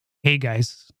Hey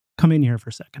guys, come in here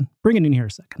for a second. Bring it in here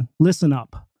a second. Listen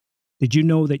up. Did you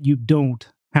know that you don't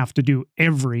have to do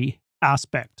every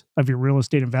aspect of your real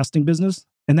estate investing business?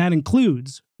 And that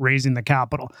includes raising the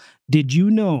capital. Did you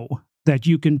know that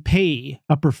you can pay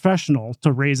a professional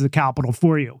to raise the capital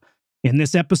for you? In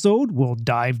this episode, we'll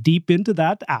dive deep into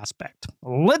that aspect.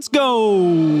 Let's go!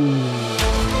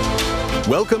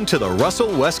 Welcome to the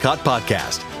Russell Westcott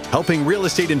Podcast, helping real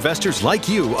estate investors like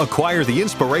you acquire the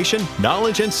inspiration,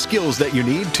 knowledge, and skills that you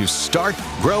need to start,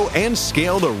 grow, and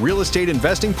scale the real estate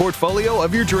investing portfolio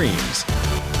of your dreams.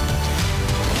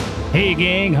 Hey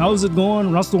gang, how's it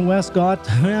going? Russell Westcott.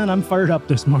 Man, I'm fired up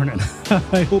this morning.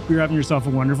 I hope you're having yourself a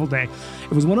wonderful day.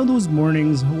 It was one of those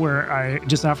mornings where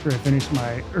just after I finished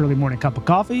my early morning cup of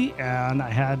coffee and I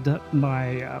had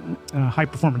my high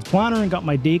performance planner and got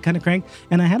my day kind of cranked,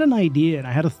 and I had an idea and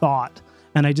I had a thought.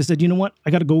 And I just said, you know what? I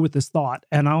got to go with this thought.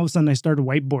 And all of a sudden I started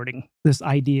whiteboarding this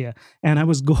idea. And I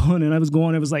was going.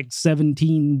 It was like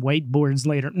 17 whiteboards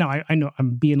later. Now, I know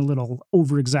I'm being a little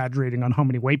over-exaggerating on how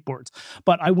many whiteboards,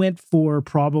 but I went for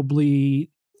probably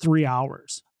 3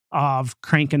 hours of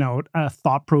cranking out a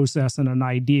thought process and an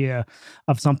idea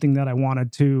of something that I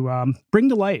wanted to bring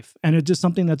to life. And it's just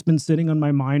something that's been sitting on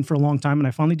my mind for a long time. And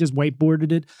I finally just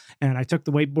whiteboarded it. And I took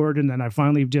the whiteboard and then I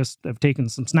finally have taken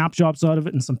some snapshots out of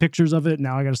it and some pictures of it.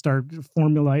 Now I got to start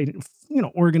formulating,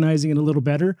 organizing it a little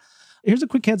better. Here's a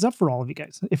quick heads up for all of you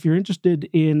guys. If you're interested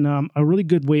in a really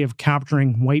good way of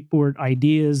capturing whiteboard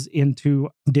ideas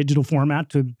into digital format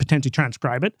to potentially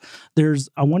transcribe it, there's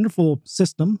a wonderful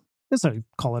system. I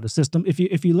call it a system. If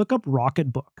you look up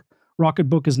Rocketbook,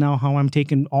 Rocketbook is now how I'm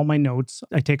taking all my notes.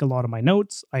 I take a lot of my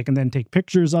notes. I can then take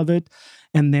pictures of it,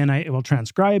 and then I will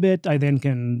transcribe it. I then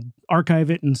can archive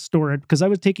it and store it, because I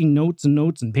was taking notes and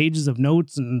notes and pages of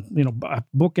notes and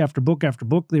book after book after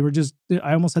book.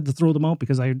 I almost had to throw them out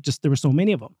because there were so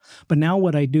many of them. But now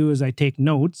what I do is I take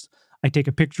notes. I take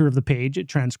a picture of the page. It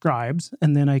transcribes,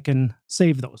 and then I can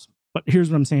save those. But here's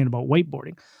what I'm saying about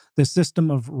whiteboarding. The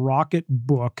system of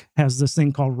Rocketbook has this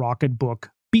thing called Rocketbook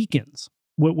beacons.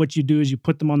 What you do is you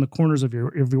put them on the corners of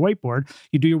your whiteboard.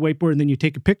 You do your whiteboard, and then you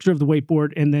take a picture of the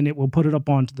whiteboard, and then it will put it up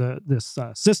onto this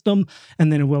system,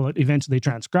 and then it will eventually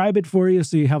transcribe it for you,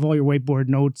 so you have all your whiteboard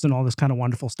notes and all this kind of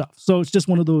wonderful stuff. So it's just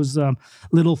one of those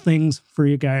little things for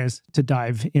you guys to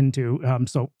dive into.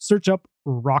 So search up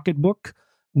Rocketbook.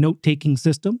 Note-taking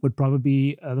system would probably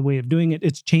be the way of doing it.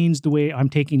 It's changed the way I'm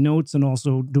taking notes and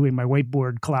also doing my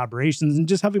whiteboard collaborations and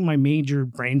just having my major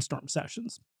brainstorm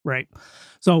sessions, right?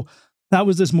 So that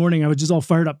was this morning. I was just all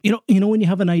fired up. You know when you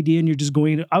have an idea and you're just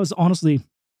going, I was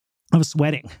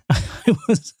sweating.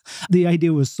 The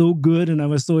idea was so good and I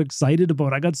was so excited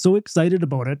about it. I got so excited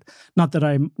about it. Not that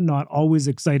I'm not always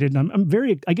excited.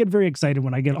 I get very excited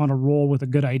when I get on a roll with a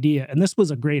good idea. And this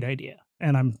was a great idea.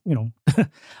 And I'm,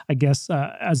 I guess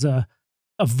as a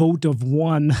vote of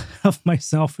one of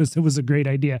myself, as it was a great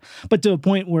idea, but to a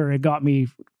point where it got me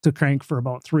to crank for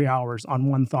about 3 hours on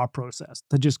one thought process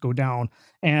to just go down.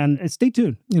 And stay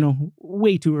tuned,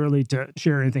 way too early to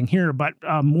share anything here, but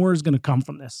more is going to come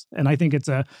from this. And I think it's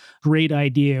a great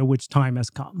idea, which time has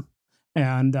come.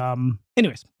 And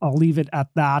anyways, I'll leave it at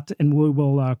that, and we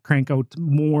will crank out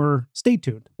more. Stay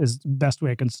tuned is the best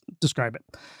way I can describe it.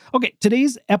 Okay,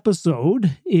 today's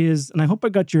episode is, and I hope I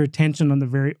got your attention on the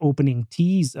very opening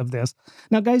tease of this.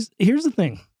 Now, guys, here's the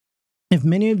thing. If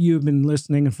many of you have been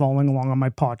listening and following along on my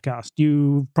podcast,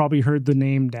 you've probably heard the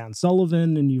name Dan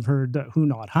Sullivan, and you've heard Who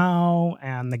Not How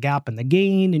and The Gap and the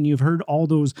Gain, and you've heard all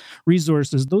those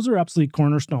resources. Those are absolutely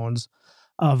cornerstones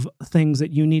of things that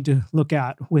you need to look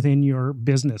at within your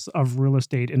business of real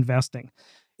estate investing.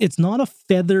 It's not a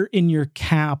feather in your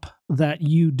cap that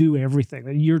you do everything,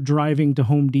 that you're driving to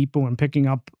Home Depot and picking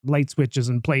up light switches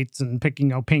and plates and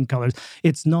picking out paint colors.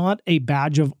 It's not a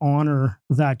badge of honor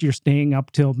that you're staying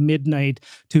up till midnight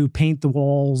to paint the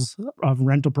walls of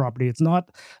rental property. It's not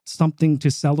something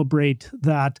to celebrate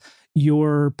that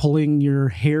you're pulling your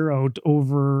hair out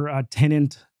over a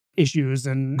tenant issues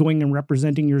and going and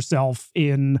representing yourself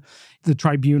in the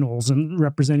tribunals and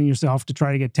representing yourself to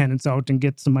try to get tenants out and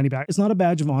get some money back. It's not a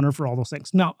badge of honor for all those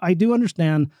things. Now, I do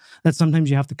understand that sometimes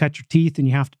you have to cut your teeth and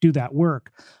you have to do that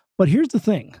work. But here's the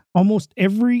thing. Almost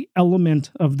every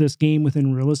element of this game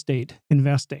within real estate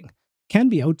investing can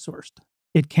be outsourced.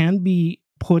 It can be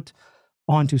put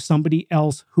onto somebody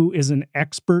else who is an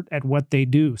expert at what they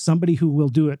do, somebody who will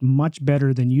do it much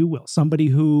better than you will, somebody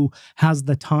who has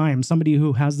the time, somebody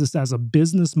who has this as a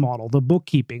business model, the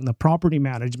bookkeeping, the property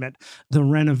management, the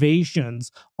renovations,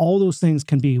 all those things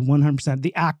can be 100%.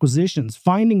 The acquisitions,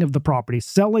 finding of the properties,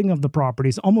 selling of the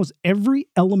properties, almost every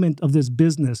element of this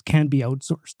business can be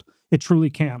outsourced. It truly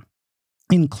can,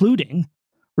 including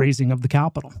raising of the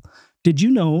capital. Did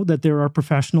you know that there are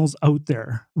professionals out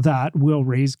there that will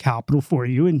raise capital for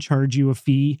you and charge you a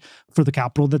fee for the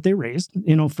capital that they raised?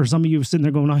 For some of you sitting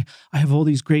there going, I have all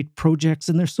these great projects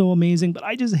and they're so amazing, but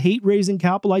I just hate raising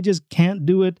capital. I just can't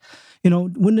do it.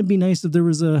 Wouldn't it be nice if there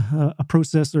was a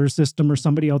process or a system or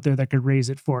somebody out there that could raise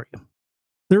it for you?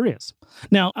 There is.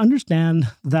 Now, understand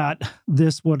that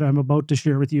what I'm about to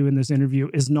share with you in this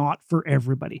interview is not for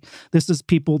everybody. This is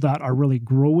people that are really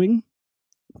growing,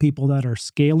 people that are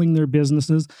scaling their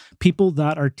businesses, people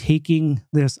that are taking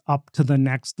this up to the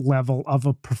next level of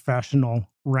a professional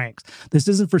ranks. This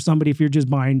isn't for somebody if you're just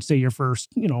buying, say, your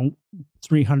first,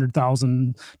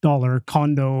 $300,000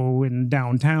 condo in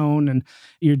downtown and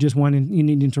you're just you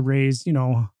needing to raise,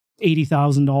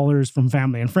 $80,000 from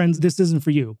family and friends. This isn't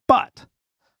for you. But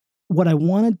what I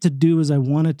wanted to do is I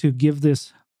wanted to give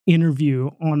this interview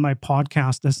on my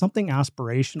podcast as something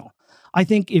aspirational. I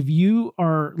think if you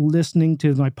are listening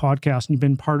to my podcast and you've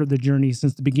been part of the journey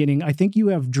since the beginning, I think you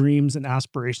have dreams and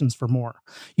aspirations for more.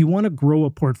 You want to grow a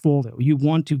portfolio. You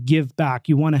want to give back.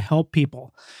 You want to help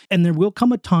people. And there will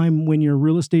come a time when your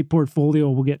real estate portfolio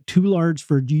will get too large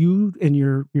for you and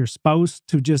your spouse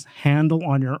to just handle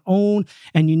on your own,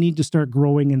 and you need to start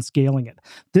growing and scaling it.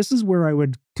 This is where I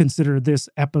would consider this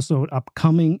episode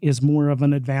upcoming is more of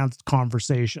an advanced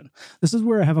conversation. This is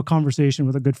where I have a conversation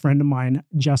with a good friend of mine,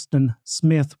 Justin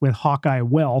Smith with Hawkeye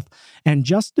Wealth. And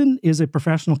Justin is a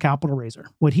professional capital raiser.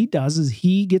 What he does is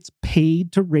he gets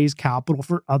paid to raise capital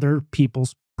for other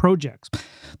people's projects.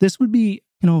 This would be,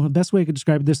 the best way I could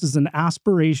describe this is an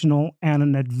aspirational and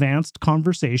an advanced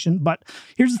conversation. But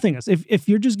here's the thing is, if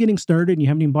you're just getting started and you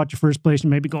haven't even bought your first place, you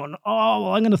may be going, oh,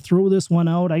 well, I'm going to throw this one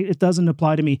out. It doesn't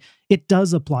apply to me. It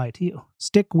does apply to you.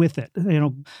 Stick with it.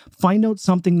 Find out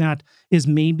something that is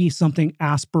maybe something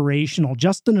aspirational.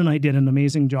 Justin and I did an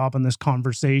amazing job on this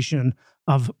conversation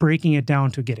of breaking it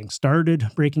down to getting started,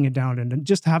 breaking it down and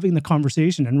just having the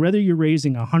conversation. And whether you're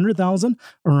raising 100,000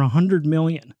 or 100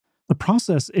 million, the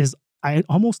process is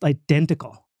almost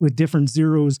identical with different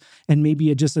zeros and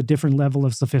maybe just a different level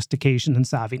of sophistication and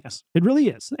savviness. It really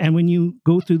is. And when you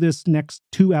go through this next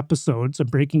 2 episodes of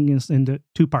breaking this into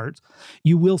 2 parts,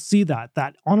 you will see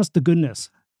that honest to goodness,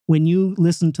 when you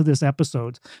listen to this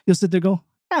episode, you'll sit there and go,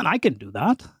 man, I can do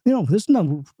that. There's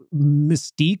no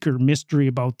mystique or mystery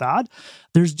about that.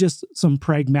 There's just some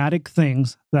pragmatic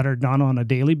things that are done on a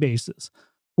daily basis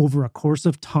over a course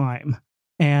of time,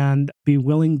 and be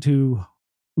willing to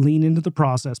lean into the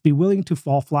process, be willing to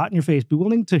fall flat in your face, be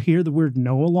willing to hear the word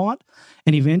no a lot.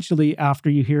 And eventually, after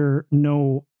you hear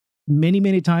no many,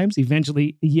 many times,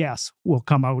 eventually yes will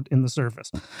come out in the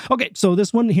surface. Okay, so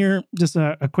this one here, just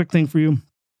a quick thing for you.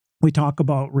 We talk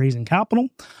about raising capital.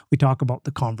 We talk about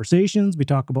the conversations. We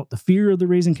talk about the fear of the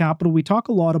raising capital. We talk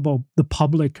a lot about the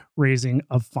public raising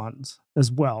of funds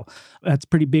as well. That's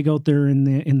pretty big out there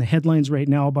in the headlines right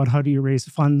now about how do you raise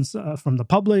funds from the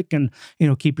public and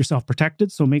keep yourself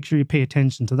protected. So make sure you pay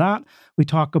attention to that. We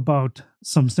talk about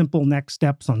some simple next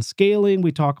steps on scaling.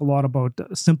 We talk a lot about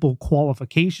a simple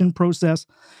qualification process.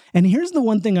 And here's the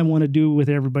one thing I want to do with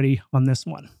everybody on this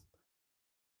one.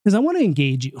 Is I want to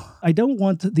engage you. I don't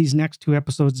want these next 2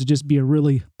 episodes to just be a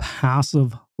really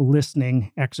passive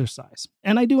listening exercise.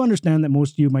 And I do understand that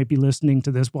most of you might be listening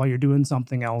to this while you're doing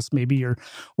something else. Maybe you're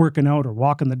working out or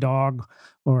walking the dog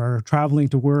or traveling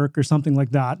to work or something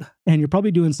like that. And you're probably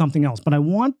doing something else. But I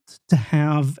want to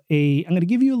I'm going to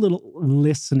give you a little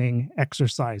listening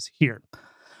exercise here.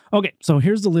 Okay, so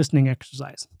here's the listening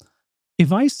exercise.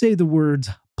 If I say the words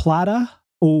plata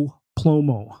o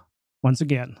plomo, once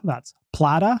again, that's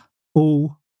plata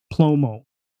o plomo.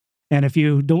 And if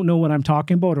you don't know what I'm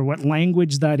talking about or what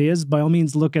language that is, by all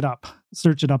means, look it up.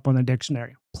 Search it up on the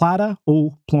dictionary. Plata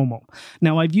o plomo.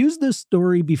 Now, I've used this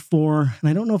story before, and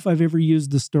I don't know if I've ever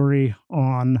used the story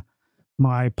on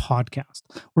my podcast.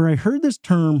 Where I heard this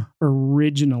term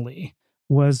originally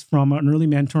was from an early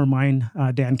mentor of mine,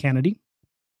 Dan Kennedy.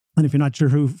 And if you're not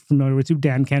familiar with who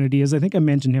Dan Kennedy is, I think I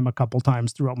mentioned him a couple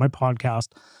times throughout my podcast.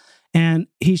 And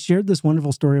he shared this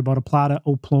wonderful story about a plata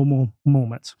o plomo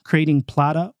moments, creating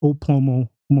plata o plomo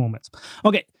moments.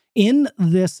 Okay, in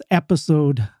this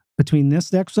episode, between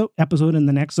this episode and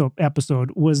the next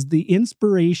episode, was the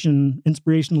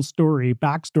inspirational story,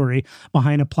 backstory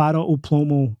behind a plata o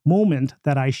plomo moment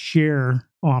that I share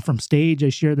from stage. I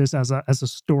share this as a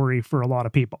story for a lot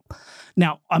of people.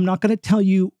 Now, I'm not going to tell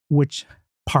you which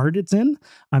part it's in.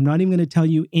 I'm not even going to tell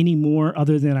you any more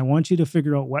other than I want you to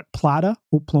figure out what plata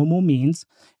o plomo means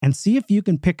and see if you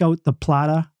can pick out the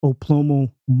plata o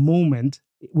plomo moment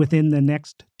within the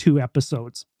next 2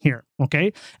 episodes here,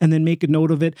 okay? And then make a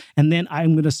note of it. And then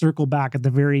I'm going to circle back at the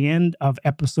very end of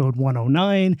episode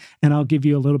 109, and I'll give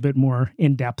you a little bit more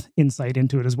in-depth insight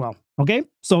into it as well. Okay?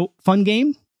 So fun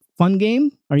game? Fun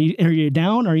game? Are you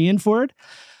down? Are you in for it?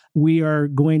 We are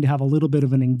going to have a little bit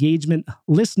of an engagement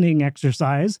listening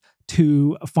exercise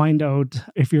to find out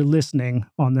if you're listening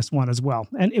on this one as well,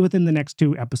 and within the next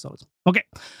 2 episodes. Okay,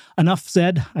 enough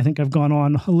said. I think I've gone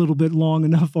on a little bit long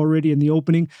enough already in the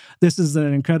opening. This is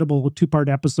an incredible 2-part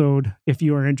episode if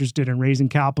you are interested in raising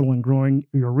capital and growing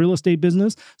your real estate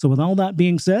business. So with all that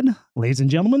being said, ladies and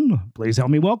gentlemen, please help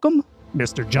me welcome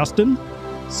Mr. Justin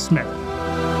Smith.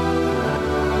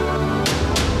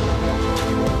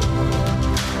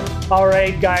 All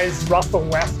right, guys, Russell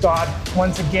Westcott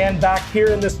once again back here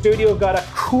in the studio. Got a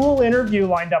cool interview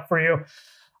lined up for you.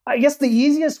 I guess the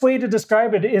easiest way to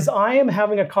describe it is I am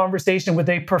having a conversation with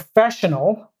a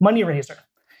professional money raiser.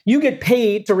 You get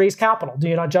paid to raise capital, do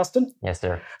you not, Justin? Yes,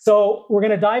 sir. So we're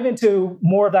going to dive into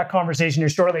more of that conversation here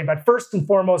shortly. But first and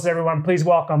foremost, everyone, please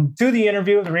welcome to the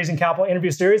interview, the Raising Capital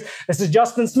interview series. This is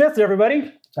Justin Smith,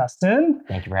 everybody. Justin.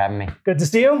 Thank you for having me. Good to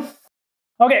see you.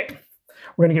 Okay.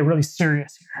 We're going to get really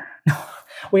serious here.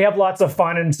 We have lots of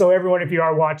fun. And so everyone, if you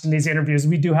are watching these interviews,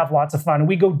 we do have lots of fun.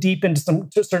 We go deep into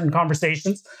certain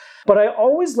conversations. But I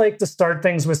always like to start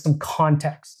things with some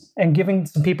context and giving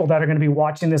some people that are going to be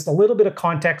watching this a little bit of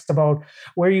context about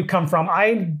where you come from.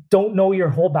 I don't know your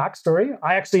whole backstory.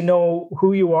 I actually know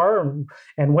who you are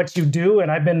and what you do. And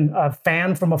I've been a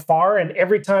fan from afar. And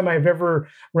every time I've ever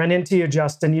run into you,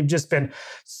 Justin, you've just been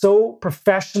so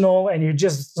professional and you're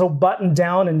just so buttoned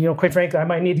down. And, quite frankly, I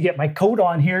might need to get my coat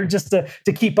on here just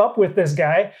to keep up with this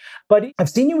guy. But I've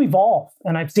seen you evolve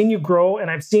and I've seen you grow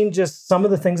and I've seen just some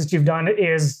of the things that you've done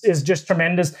is just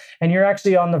tremendous. And you're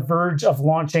actually on the verge of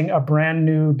launching a brand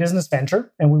new business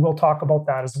venture. And we will talk about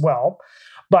that as well.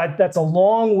 But that's a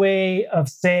long way of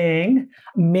saying,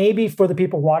 maybe for the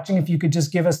people watching, if you could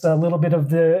just give us a little bit of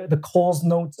the Coles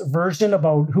Notes version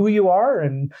about who you are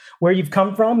and where you've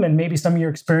come from and maybe some of your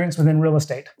experience within real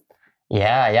estate.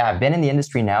 Yeah. I've been in the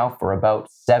industry now for about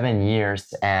 7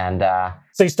 years. And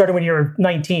so you started when you were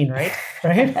 19, right?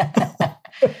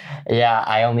 Yeah,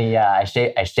 I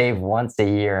shave once a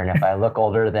year, and if I look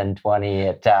older than 20,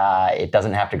 it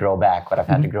doesn't have to grow back, but I've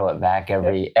had to grow it back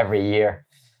every year.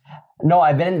 No,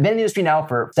 I've been in the industry now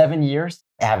for 7 years.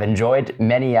 I've enjoyed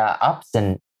many ups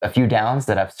and a few downs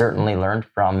that I've certainly learned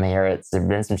from here. There've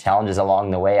been some challenges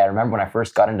along the way. I remember when I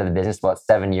first got into the business about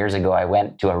 7 years ago, I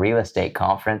went to a real estate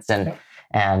conference and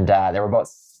there were about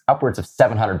upwards of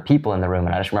 700 people in the room.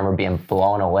 And I just remember being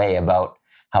blown away about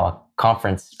how a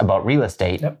conference about real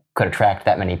estate could attract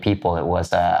that many people. It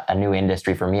was a new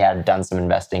industry for me. I had done some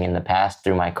investing in the past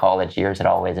through my college years. I'd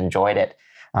always enjoyed it.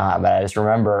 But I just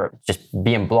remember just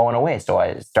being blown away. So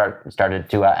I started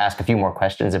to ask a few more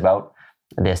questions about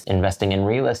this investing in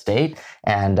real estate.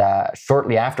 And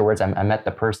shortly afterwards, I met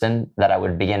the person that I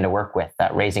would begin to work with,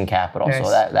 that Raising Capital. Nice. So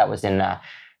that was in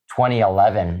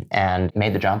 2011 and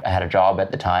made the jump. I had a job at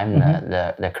the time,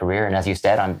 the career. And as you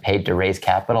said, I'm paid to raise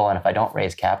capital. And if I don't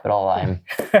raise capital,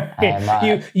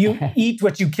 you eat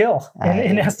what you kill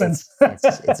in essence.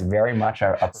 It's very much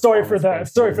a sorry for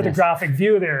the graphic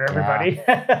view there, everybody.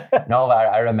 Yeah. No,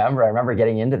 I remember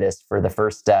getting into this for the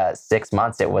first 6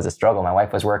 months. It was a struggle. My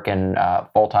wife was working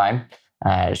full time.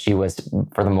 She was,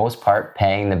 for the most part,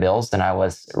 paying the bills. And I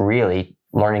was really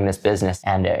learning this business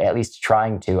and at least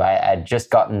trying to. I had just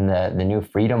gotten the new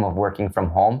freedom of working from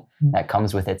home. That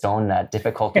comes with its own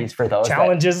difficulties for those.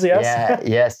 Challenges, yes.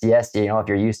 Yeah, yes. If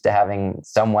you're used to having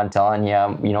someone telling you,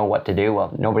 what to do,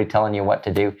 well, nobody telling you what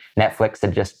to do. Netflix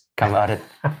had just come out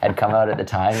at the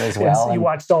time as well. Yes, you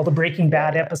watched all the Breaking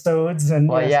Bad episodes, and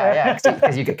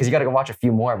because you got to go watch a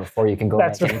few more before you can go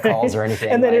make any calls or anything.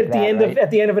 And then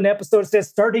at the end of an episode, it says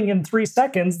starting in 3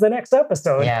 seconds, the next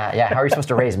episode. Yeah. How are you supposed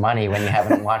to raise money when you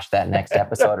haven't watched that next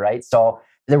episode, right? So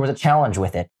there was a challenge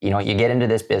with it. You get into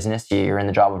this business, you're in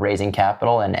the job of raising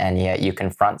capital, and you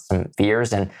confront some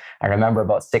fears. And I remember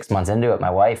about 6 months into it, my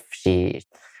wife, we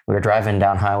were driving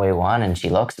down Highway 1, and she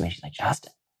looks at me, she's like,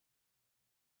 "Justin,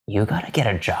 you got to get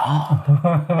a job."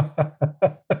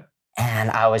 And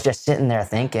I was just sitting there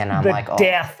thinking, the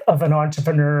death of an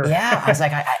entrepreneur. Yeah, I was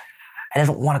like, I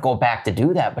don't want to go back to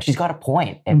do that, but she's got a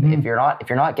point. If you're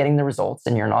not getting the results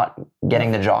and you're not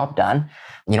getting the job done,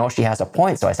 she has a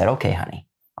point. So I said, "Okay, honey,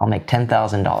 I'll make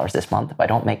 $10,000 this month. If I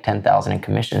don't make $10,000 in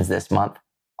commissions this month,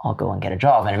 I'll go and get a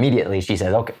job." And immediately she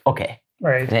says, "Okay,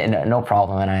 right, no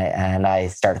problem." And I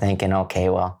start thinking, okay,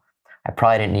 well, I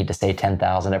probably didn't need to say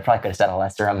 10,000. I probably could have said a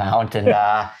lesser amount. And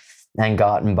and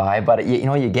gotten by. But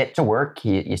you get to work,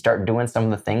 you start doing some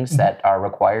of the things that are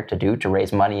required to do to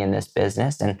raise money in this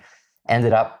business, and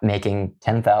ended up making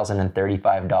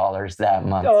 $10,035 that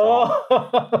month. Oh,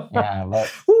 So, yeah,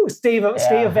 but stay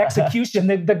of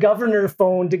execution. The governor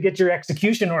phoned to get your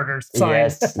execution orders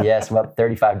signed. yes, about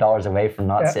 $35 away from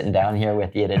not sitting down here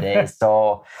with you today.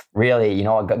 So really,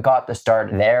 I got the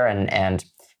start there and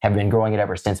have been growing it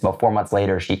ever since. About 4 months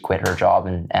later, she quit her job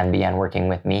and began working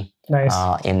with me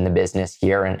in the business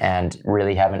here, and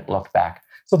really haven't looked back.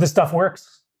 So this stuff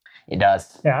works. It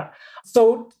does. Yeah.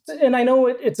 So, and I know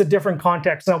it's a different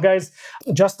context. Now, guys,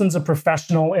 Justin's a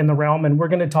professional in the realm, and we're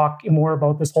going to talk more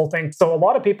about this whole thing. So a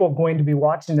lot of people going to be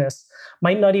watching this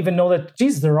might not even know that,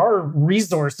 geez, there are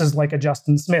resources like a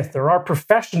Justin Smith. There are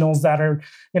professionals that are,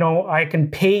 I can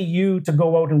pay you to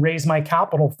go out and raise my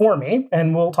capital for me.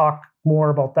 And we'll talk more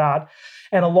about that.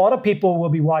 And a lot of people will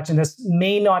be watching this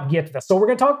may not get to this. So we're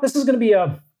going to talk, this is going to be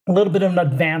a little bit of an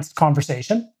advanced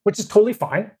conversation, which is totally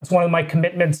fine. It's one of my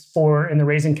commitments in the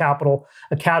Raising Capital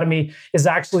Academy is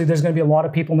actually there's going to be a lot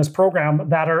of people in this program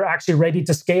that are actually ready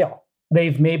to scale.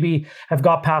 They've maybe have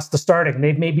got past the starting.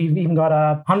 They've maybe even got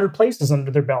 100 places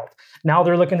under their belt. Now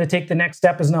they're looking to take the next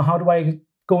step is now how do I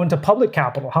go into public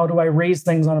capital? How do I raise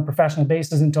things on a professional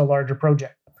basis into a larger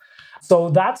project?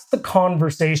 So that's the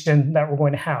conversation that we're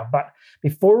going to have. But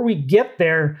before we get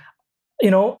there,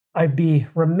 I'd be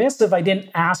remiss if I didn't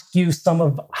ask you some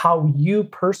of how you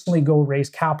personally go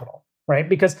raise capital, right?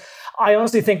 Because I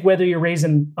honestly think whether you're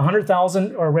raising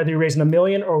 100,000 or whether you're raising $1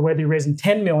 million or whether you're raising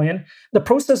 10 million, the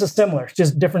process is similar,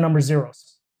 just different number of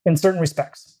zeros in certain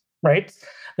respects, right?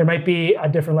 There might be a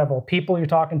different level of people you're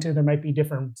talking to. There might be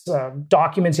different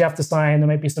documents you have to sign. There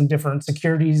might be some different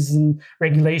securities and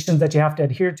regulations that you have to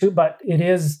adhere to, but it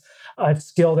is a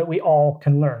skill that we all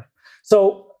can learn.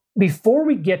 So before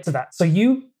we get to that, so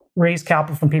you raise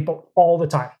capital from people all the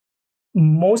time.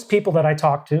 Most people that I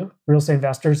talk to, real estate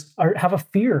investors, have a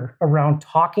fear around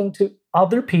talking to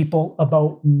other people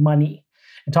about money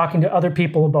and talking to other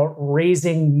people about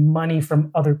raising money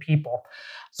from other people.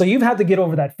 So you've had to get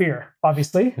over that fear,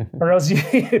 obviously, or else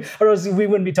we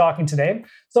wouldn't be talking today.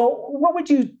 So what would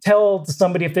you tell to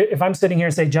somebody if I'm sitting here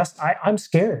and say, I'm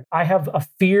scared. I have a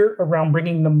fear around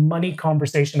bringing the money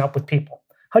conversation up with people.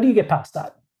 How do you get past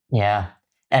that? Yeah.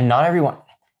 And not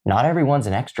everyone's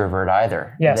an extrovert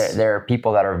either. Yes. There are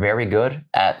people that are very good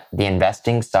at the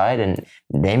investing side, and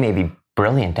they may be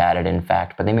brilliant at it, in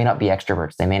fact, but they may not be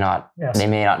extroverts. They may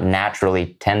not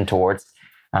naturally tend towards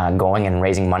going and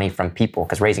raising money from people,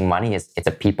 because raising money it's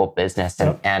a people business.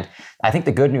 And I think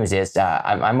the good news is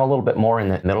I'm a little bit more in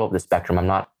the middle of the spectrum. I'm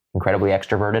not incredibly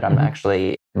extroverted. I'm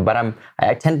actually, but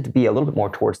I tend to be a little bit more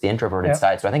towards the introverted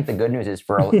side. So I think the good news is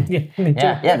for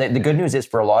the good news is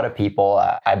for a lot of people,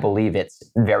 I believe it's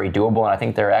very doable, and I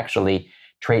think there are actually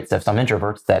traits of some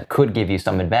introverts that could give you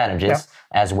some advantages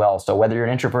as well. So whether you're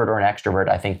an introvert or an extrovert,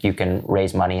 I think you can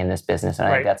raise money in this business, and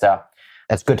I think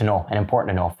that's good to know and important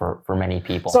to know for many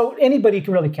people. So anybody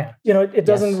really can. It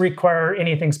doesn't require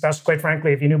anything special. Quite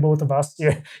frankly, if you knew both of us,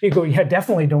 you go,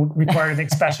 definitely don't require anything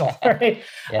special, right?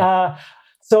 Yeah.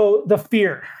 So the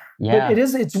fear,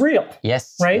 it's real.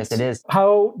 Yes, right? Yes, it is.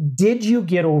 How did you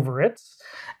get over it?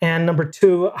 And number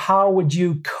two, how would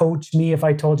you coach me if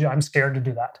I told you I'm scared to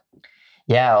do that?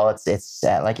 Yeah, well, it's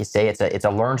like you say, it's a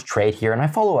learned trait here, and I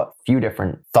follow a few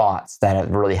different thoughts that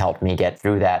have really helped me get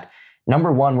through that.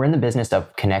 Number one, we're in the business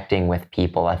of connecting with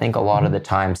people. I think a lot of the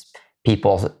times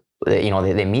people,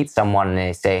 they meet someone and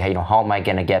they say, hey, how am I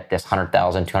going to get this $100,000,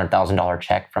 $200,000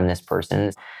 check from this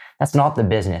person? That's not the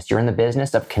business. You're in the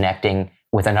business of connecting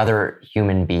with another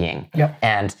human being. Yep.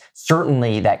 And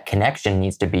certainly that connection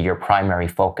needs to be your primary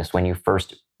focus when you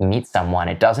first meet someone.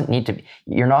 It doesn't need to be,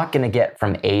 you're not going to get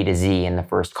from A to Z in the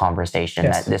first conversation.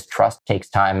 That this trust takes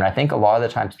time. And I think a lot of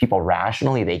the times people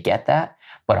rationally, they get that.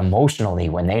 But emotionally,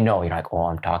 when they know, you're like, oh,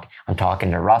 I'm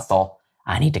talking to Russell,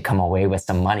 I need to come away with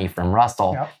some money from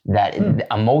Russell. That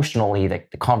emotionally, the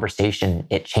conversation,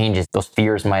 it changes. Those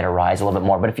fears might arise a little bit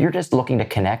more. But if you're just looking to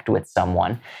connect with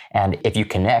someone, and if you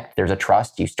connect, there's a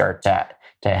trust, you start to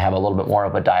have a little bit more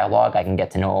of a dialogue. I can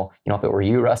get to know, if it were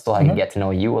you, Russell, I can get to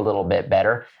know you a little bit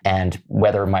better. And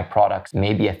whether my products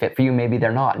may be a fit for you, maybe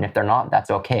they're not. And if they're not,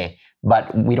 that's okay.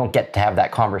 But we don't get to have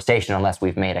that conversation unless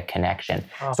we've made a connection.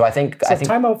 Oh. So I think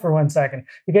time out for 1 second.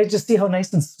 You guys just see how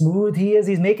nice and smooth he is.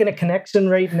 He's making a connection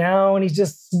right now, and he's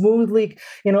just smoothly,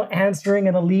 answering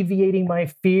and alleviating my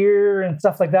fear and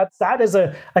stuff like that. That is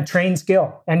a trained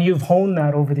skill, and you've honed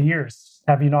that over the years.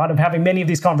 have you not, of having many of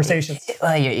these conversations?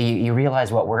 Well, you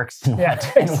realize what works and, Yeah,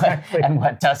 what, exactly. and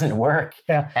what doesn't work.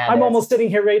 Yeah, And I'm almost sitting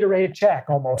here ready to write a check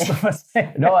almost.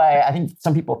 No, I think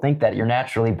some people think that you're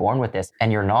naturally born with this,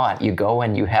 and you're not. You go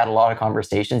and you had a lot of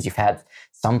conversations. You've had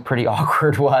some pretty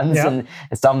awkward ones, Yeah. and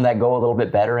some that go a little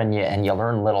bit better, and you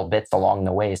learn little bits along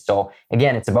the way. So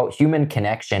again, it's about human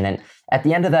connection. And at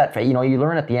the end of that, you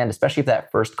learn at the end, especially if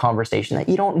that first conversation, that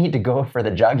you don't need to go for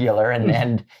the jugular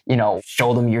and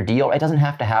show them your deal. It doesn't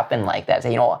have to happen like that.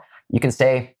 So, you can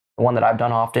say, the one that I've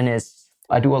done often is,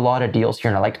 I do a lot of deals here,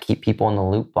 and I like to keep people in the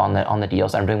loop on the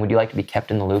deals I'm doing. Would you like to be kept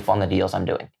in the loop on the deals I'm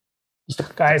doing?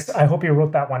 Guys, I hope you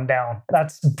wrote that one down.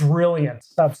 That's brilliant.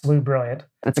 Absolutely brilliant.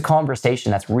 It's a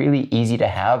conversation that's really easy to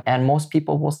have, and most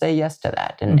people will say yes to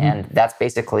that. And that's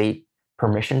basically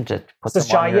permission to put It's a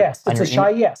them on shy your, yes. on It's your a shy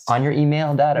yes. on your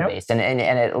email database, and it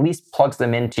at least plugs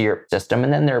them into your system,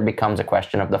 and then there becomes a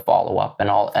question of the follow-up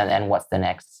and what's the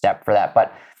next step for that.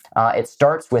 But it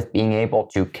starts with being able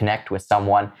to connect with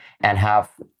someone and have,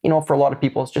 for a lot of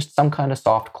people, it's just some kind of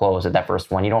soft close at that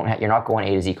first one. You're not going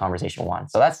A to Z conversation one.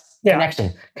 So that's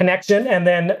Connection. And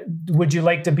then would you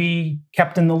like to be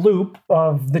kept in the loop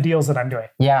of the deals that I'm doing?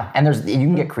 Yeah. And you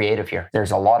can get creative here.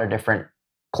 There's a lot of different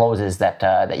closes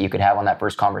that you could have on that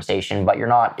first conversation, but you're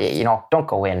not, don't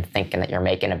go in thinking that you're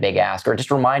making a big ask, or just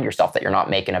remind yourself that you're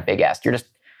not making a big ask. You're just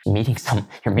meeting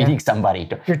somebody.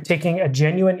 You're taking a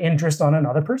genuine interest on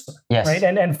another person. Yes. Right.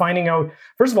 And finding out,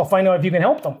 first of all, if you can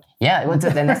help them. Yeah.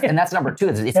 And that's number two.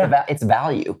 It's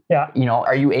value. Yeah.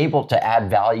 Are you able to add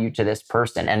value to this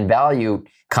person? And value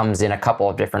comes in a couple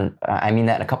of different, I mean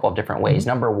that in a couple of different ways.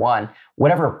 Number one,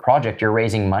 whatever project you're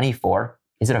raising money for,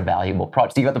 is it a valuable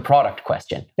product? So you got the product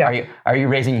question. Yeah. Are you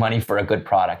raising money for a good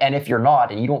product? And if you're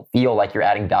not, and you don't feel like you're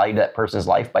adding value to that person's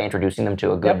life by introducing them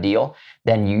to a good deal,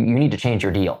 then you need to change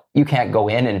your deal. You can't go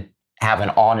in and have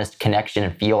an honest connection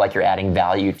and feel like you're adding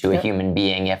value to a human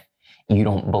being if you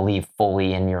don't believe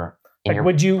fully in your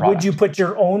would you put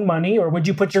your own money, or would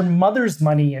you put your mother's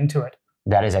money into it?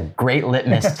 That is a great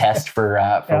litmus test for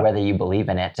whether you believe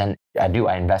in it. And I do.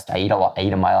 I invest. I eat a lot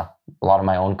of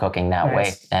my own cooking that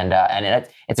way, and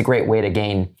it's a great way to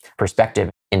gain perspective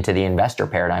into the investor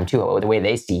paradigm too, the way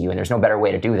they see you. And there's no better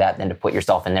way to do that than to put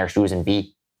yourself in their shoes and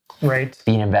be an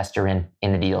investor in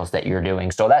the deals that you're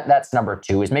doing. So that's number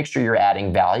two, is make sure you're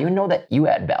adding value and know that you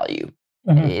add value.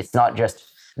 Mm-hmm. It's not just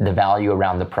the value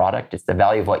around the product; it's the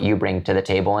value of what you bring to the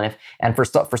table. And for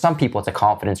some people, it's a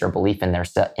confidence or belief in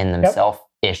themselves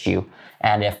issue.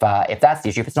 And if that's the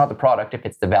issue, if it's not the product, if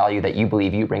it's the value that you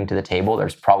believe you bring to the table,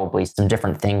 there's probably some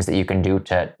different things that you can do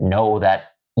to know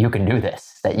that you can do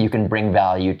this, that you can bring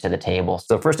value to the table.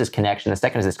 So the first is connection. The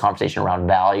second is this conversation around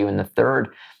value. And the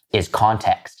third is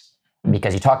context,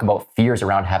 because you talk about fears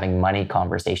around having money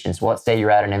conversations. Well, let's say you're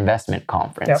at an investment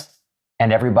conference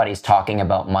and everybody's talking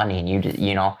about money, and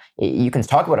you can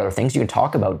talk about other things. You can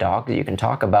talk about dogs, you can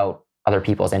talk about other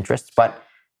people's interests, but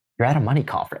you're at a money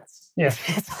conference. Yeah.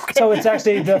 So it's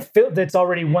actually that's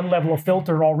already one level of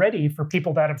filter already for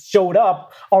people that have showed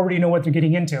up, already know what they're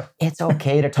getting into. It's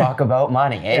okay to talk about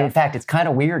money. In fact, it's kind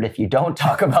of weird if you don't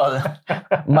talk about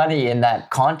money in that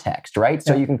context, right?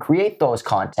 So you can create those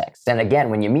contexts. And again,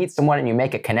 when you meet someone and you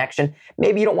make a connection,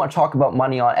 maybe you don't want to talk about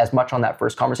money as much on that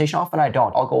first conversation. Often I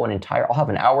don't. I'll have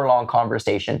an hour-long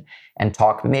conversation and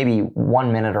talk maybe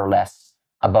 1 minute or less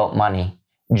about money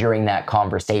during that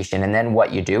conversation. And then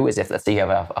what you do is, if let's say you have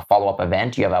a follow-up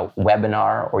event, you have a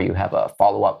webinar, or you have a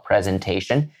follow-up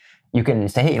presentation, you can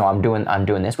say, hey, I'm doing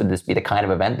this. Would this be the kind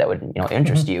of event that would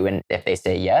interest you? And if they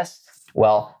say yes,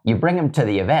 well, you bring them to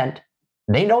the event.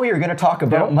 They know you're going to talk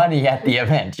about money at the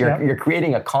event. You're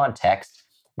creating a context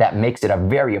that makes it a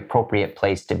very appropriate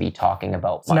place to be talking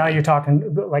about money. So now you're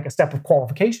talking like a step of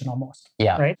qualification almost.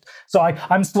 Yeah. Right? So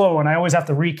I'm slow, and I always have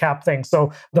to recap things.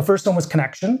 So the first one was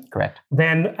connection. Correct.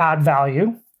 Then add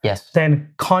value. Yes.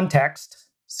 Then context,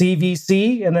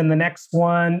 CVC. And then the next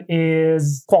one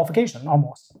is qualification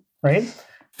almost. Right?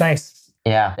 Nice.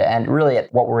 Yeah. And really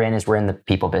what we're in the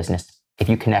people business. If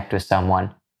you connect with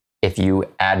someone, if you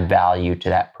add value to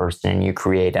that person and you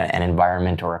create an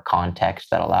environment or a context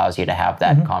that allows you to have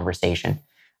that conversation,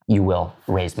 you will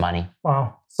raise money.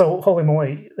 Wow. So holy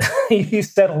moly, you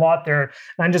said a lot there.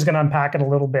 I'm just going to unpack it a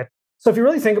little bit. So if you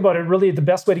really think about it, really the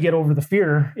best way to get over the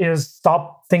fear is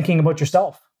stop thinking about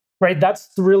yourself, right? That's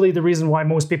really the reason why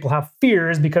most people have fear,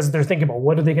 is because they're thinking about,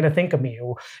 what are they going to think of me?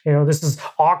 This is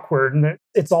awkward. And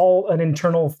it's all an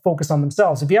internal focus on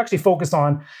themselves. If you actually focus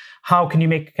on how can you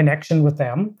make a connection with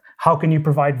them, how can you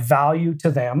provide value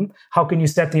to them? How can you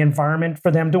set the environment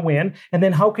for them to win? And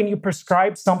then how can you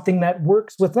prescribe something that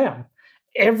works with them?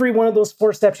 every one of those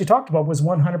 4 steps you talked about was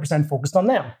 100% focused on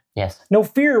them. Yes. No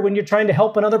fear when you're trying to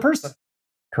help another person.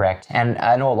 Correct. And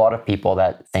I know a lot of people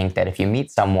that think that if you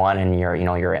meet someone and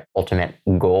your ultimate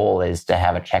goal is to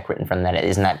have a check written from that,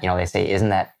 isn't that, they say, isn't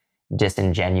that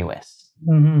disingenuous?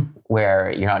 Mm-hmm.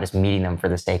 Where you're not just meeting them for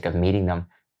the sake of meeting them.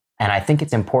 And I think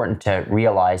it's important to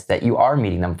realize that you are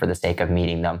meeting them for the sake of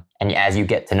meeting them. And as you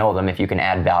get to know them, if you can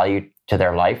add value to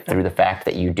their life through the fact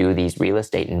that you do these real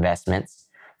estate investments,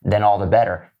 then all the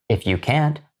better. If you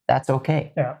can't, that's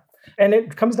okay. Yeah. And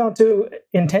it comes down to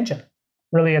intention.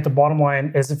 Really, at the bottom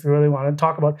line is if you really want to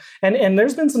talk about, and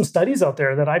there's been some studies out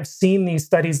there that I've seen these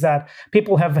studies that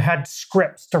people have had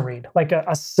scripts to read, like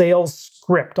a sales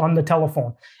script on the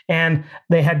telephone, and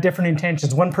they had different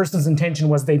intentions. One person's intention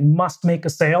was they must make a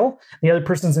sale. The other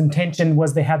person's intention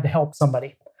was they had to help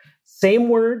somebody. Same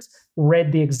words,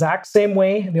 read the exact same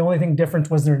way. The only thing different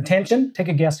was their intention. Take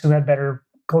a guess who had better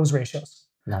close ratios.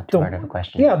 Not too hard of a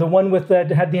question. Yeah, the one with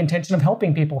that had the intention of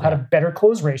helping people had a better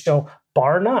close ratio,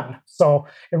 bar none. So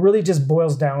it really just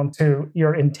boils down to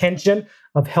your intention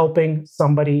of helping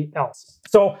somebody else.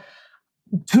 So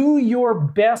to your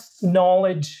best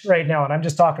knowledge right now, and I'm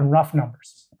just talking rough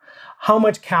numbers, how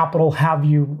much capital have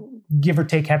you, give or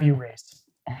take, have you raised?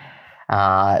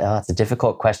 That's a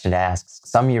difficult question to ask.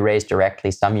 Some you raise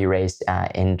directly, some you raise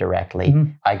indirectly.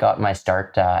 Mm-hmm. I got my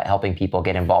start helping people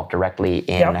get involved directly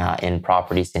in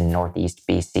properties in Northeast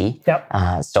BC.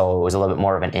 Yep. So it was a little bit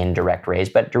more of an indirect raise,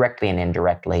 but directly and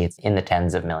indirectly, it's in the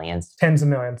tens of millions. Tens of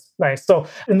millions. Nice. So,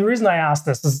 and the reason I asked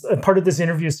this is part of this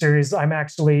interview series, I'm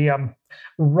actually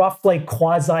roughly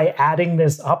quasi adding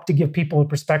this up to give people a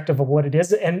perspective of what it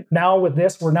is. And now with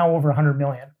this, we're now over 100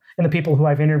 million. And the people who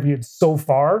I've interviewed so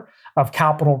far of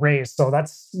capital raised. So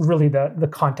that's really the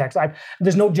context.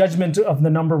 There's no judgment of the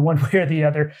number one way or the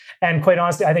other. And quite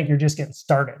honestly, I think you're just getting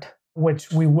started, which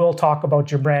we will talk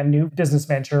about your brand new business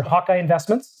venture, Hawkeye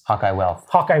Investments. Hawkeye Wealth.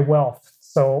 Hawkeye Wealth.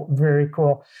 So very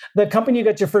cool. The company you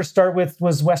got your first start with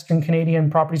was Western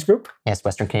Canadian Properties Group? Yes,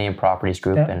 Western Canadian Properties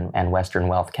Group and Western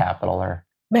Wealth Capital are...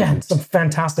 Man, some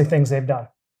fantastic things they've done.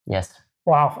 Yes.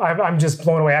 Wow, I'm just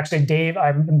blown away. Actually, Dave,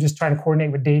 I'm just trying to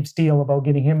coordinate with Dave Steele about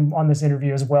getting him on this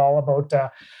interview as well, about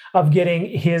of getting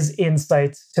his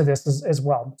insights to this as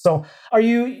well. So,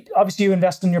 you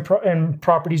invest in in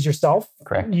properties yourself?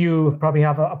 Correct. You probably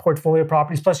have a portfolio of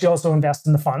properties. Plus, you also invest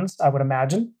in the funds, I would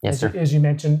imagine. Yes, sir. As you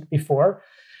mentioned before,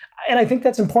 and I think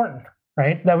that's important,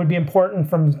 right? That would be important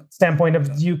from the standpoint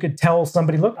of you could tell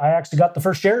somebody, look, I actually got the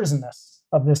first shares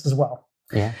of this as well.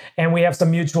 Yeah. And we have some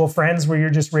mutual friends where you're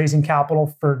just raising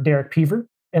capital for Derek Peaver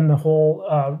and the whole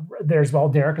there as well.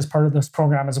 Derek is part of this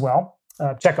program as well.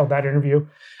 Check out that interview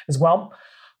as well.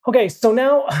 Okay, so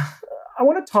now I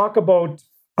want to talk about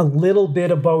a little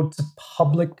bit about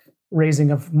public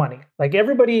raising of money. Like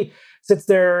everybody sits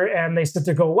there and they sit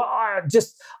there and go, well, I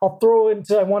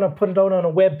want to put it out on a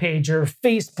web page or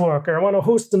Facebook, or I want to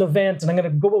host an event and I'm going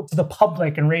to go out to the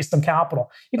public and raise some capital.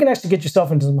 You can actually get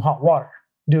yourself into some hot water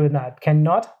doing that, can you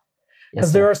not?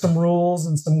 Because there are some rules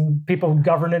and some people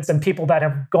governance and people that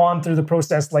have gone through the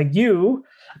process like you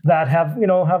that have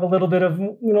a little bit of,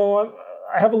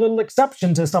 I have a little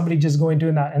exception to somebody just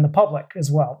doing that in the public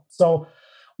as well. So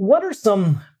what are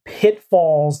some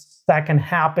pitfalls that can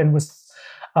happen with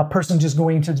a person just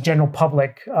going to the general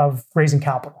public of raising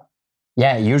capital?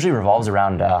 Yeah, it usually revolves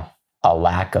around a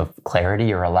lack of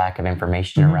clarity or a lack of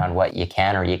information around what you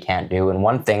can or you can't do. And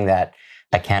one thing that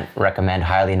I can't recommend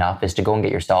highly enough is to go and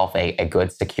get yourself a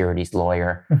good securities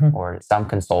lawyer or some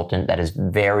consultant that is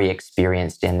very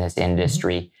experienced in this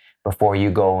industry before you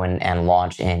go and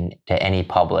launch into any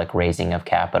public raising of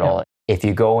capital. Yeah. If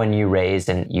you go and you raise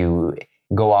and you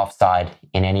go offside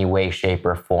in any way, shape,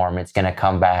 or form, it's going to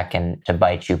come back and to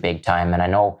bite you big time. And I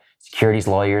know securities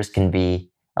lawyers can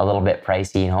be a little bit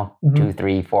pricey, $200,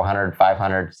 $300, $400,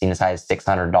 $500, seen as high as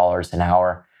 $600 an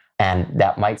hour. And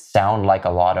that might sound like a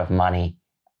lot of money.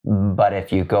 But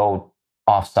if you go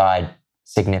offside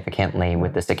significantly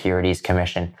with the Securities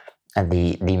Commission, and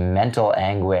the mental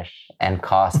anguish and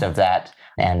cost of that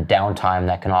and downtime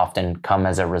that can often come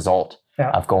as a result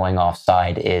of going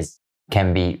offside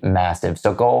can be massive.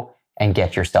 So go and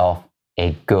get yourself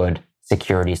a good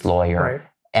securities lawyer. Right.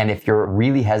 And if you're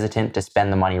really hesitant to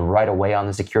spend the money right away on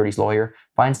the securities lawyer,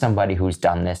 find somebody who's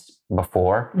done this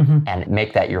before and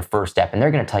make that your first step. And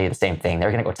they're going to tell you the same thing.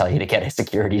 They're going to go tell you to get a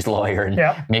securities lawyer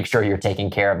and make sure you're taken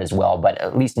care of as well. But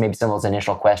at least maybe some of those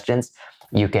initial questions,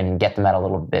 you can get them at a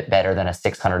little bit better than a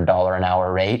 $600 an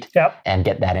hour rate and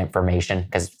get that information,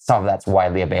 because some of that's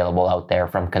widely available out there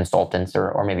from consultants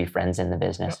or maybe friends in the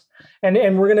business.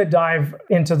 And we're going to dive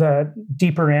into the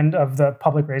deeper end of the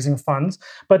public raising of funds.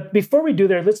 But before we do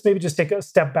there, let's maybe just take a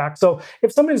step back. So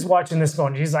if somebody's watching this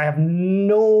going, geez, I have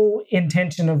no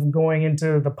intention of going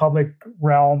into the public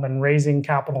realm and raising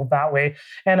capital that way.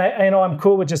 And I know I'm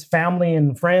cool with just family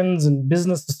and friends and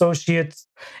business associates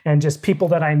and just people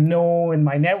that I know in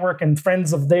my network and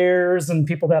friends of theirs and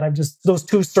people that I've just, those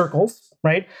two circles,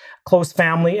 right? Close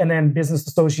family and then business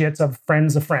associates of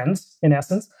friends, in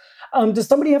essence. Does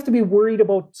somebody have to be worried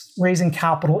about raising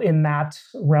capital in that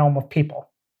realm of people?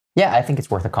 Yeah, I think it's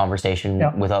worth a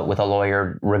conversation with a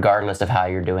lawyer, regardless of how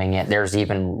you're doing it. There's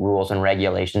even rules and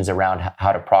regulations around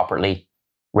how to properly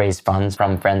raise funds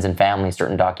from friends and family,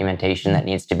 certain documentation that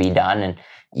needs to be done, and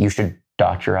you should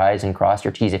dot your I's and cross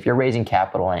your T's. If you're raising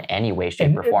capital in any way,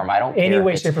 shape, or form, I don't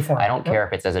care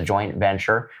if it's as a joint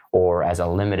venture or as a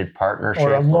limited partnership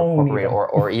or a loan,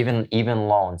 or even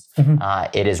loans.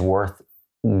 It is worth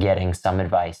getting some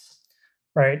advice.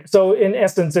 Right. So in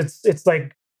essence, it's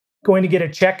like going to get a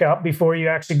checkup before you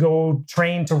actually go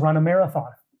train to run a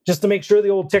marathon, just to make sure the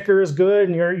old ticker is good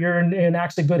and you're in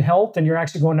actually good health and you're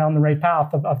actually going down the right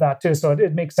path of that too. So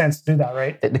it makes sense to do that,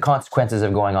 right? The consequences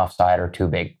of going offside are too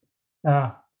big.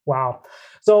 Wow.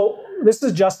 So this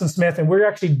is Justin Smith, and we're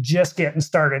actually just getting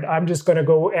started. I'm just going to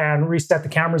go and reset the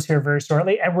cameras here very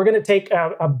shortly, and we're going to take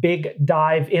a big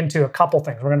dive into a couple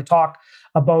things. We're going to talk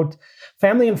about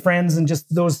family and friends and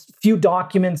just those few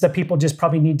documents that people just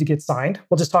probably need to get signed.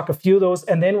 We'll just talk a few of those,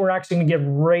 and then we're actually going to get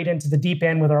right into the deep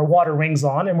end with our water wings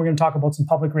on, and we're going to talk about some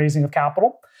public raising of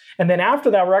capital. And then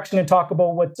after that, we're actually going to talk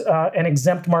about what an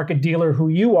exempt market dealer who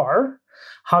you are,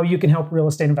 how you can help real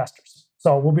estate investors.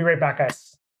 So we'll be right back,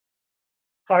 guys.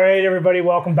 All right, everybody,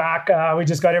 welcome back. We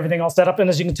just got everything all set up. And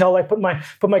as you can tell, I put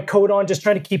my coat on, just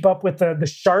trying to keep up with the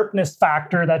sharpness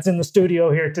factor that's in the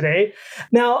studio here today.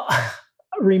 Now,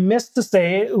 remiss to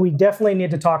say, we definitely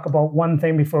need to talk about one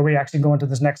thing before we actually go into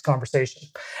this next conversation.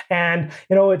 And,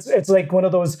 it's like one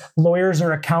of those lawyers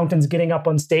or accountants getting up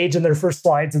on stage and their first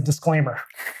slide's a disclaimer,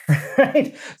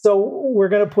 right? So we're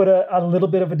going to put a little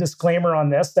bit of a disclaimer on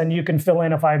this, and you can fill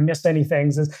in if I missed any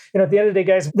things. At the end of the day,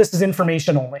 guys, this is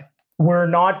information only. We're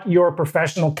not your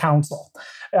professional counsel.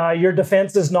 Your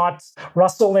defense is not,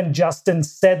 Russell and Justin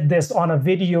said this on a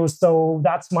video, so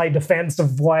that's my defense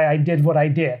of why I did what I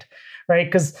did, right?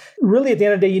 Because really, at the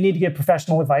end of the day, you need to get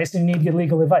professional advice and you need to get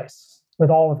legal advice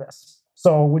with all of this.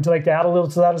 So would you like to add a little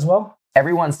to that as well?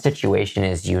 Everyone's situation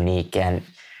is unique, and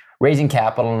raising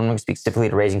capital, and we speak specifically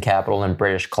to raising capital in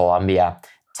British Columbia,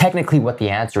 technically what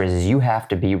the answer is you have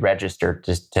to be registered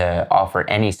to offer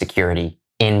any security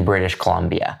in British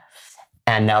Columbia.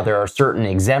 And now there are certain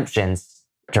exemptions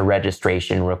to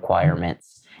registration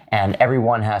requirements, and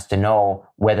everyone has to know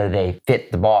whether they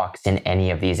fit the box in any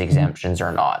of these exemptions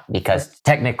or not, because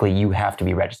technically you have to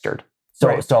be registered.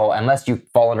 So unless you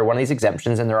fall under one of these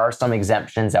exemptions, and there are some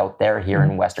exemptions out there here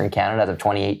in Western Canada, as of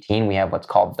 2018, we have what's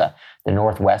called the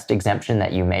Northwest exemption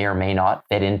that you may or may not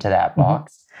fit into that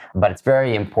box. But it's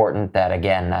very important that,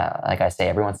 again, like I say,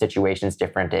 everyone's situation is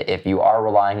different. If you are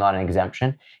relying on an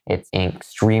exemption, it's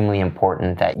extremely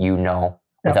important that you know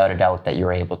without a doubt that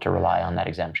you're able to rely on that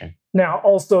exemption. Now,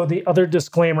 also the other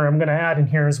disclaimer I'm going to add in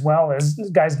here as well is,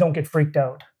 guys, don't get freaked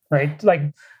out, right?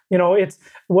 Like, it's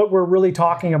what we're really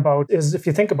talking about is, if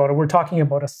you think about it, we're talking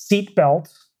about a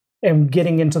seatbelt and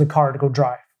getting into the car to go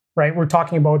drive. Right? We're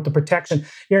talking about the protection.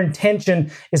 Your intention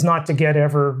is not to get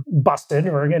ever busted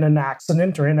or in an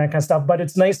accident or in that kind of stuff, but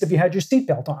it's nice if you had your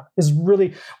seatbelt on.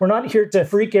 We're not here to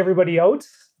freak everybody out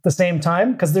at the same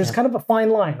time, because there's kind of a fine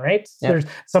line, right? There's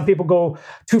some people go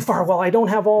too far. Well, I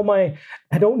don't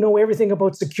know everything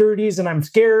about securities and I'm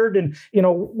scared. And,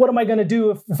 what am I going to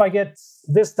do if I get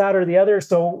this, that, or the other?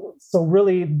 So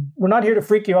really, we're not here to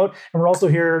freak you out. And we're also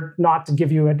here not to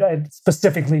give you a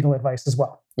specific legal advice as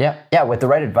well. Yeah. With the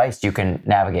right advice, you can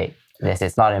navigate this.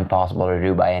 It's not impossible to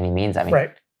do by any means. I mean,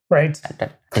 right. I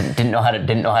didn't know how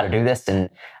to do this, and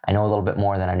I know a little bit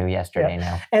more than I knew yesterday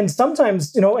now. And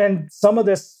sometimes, and some of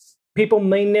this, people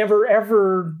may never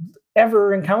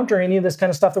ever encounter any of this kind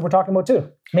of stuff that we're talking about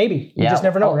too. Maybe you just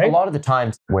never know, right? A lot of the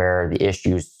times where the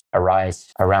issues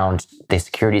arise around the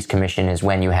Securities Commission is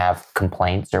when you have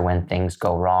complaints or when things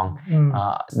go wrong.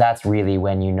 That's really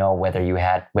when you know whether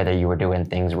you were doing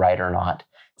things right or not.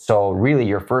 So really,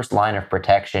 your first line of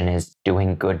protection is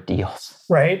doing good deals.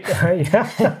 Right. Yeah,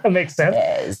 that makes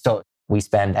sense. So we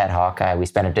spend at Hawkeye,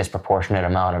 a disproportionate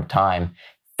amount of time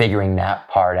figuring that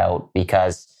part out,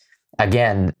 because,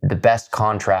 again, the best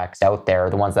contracts out there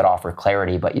are the ones that offer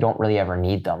clarity, but you don't really ever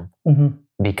need them,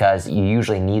 because you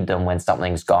usually need them when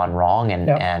something's gone wrong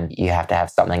and you have to have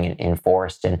something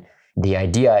enforced. And the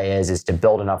idea is to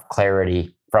build enough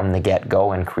clarity from the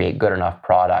get-go and create good enough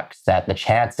products that the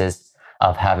chances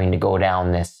of having to go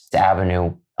down this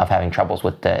avenue of having troubles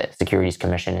with the Securities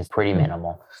Commission is pretty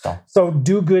minimal. So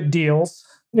do good deals,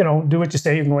 do what you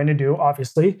say you're going to do,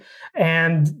 obviously.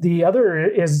 And the other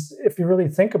is, if you really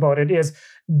think about it, is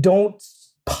don't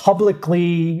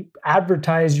publicly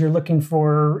advertise you're looking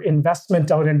for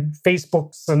investment out in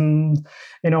Facebooks and,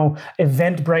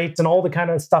 Eventbrite and all the kind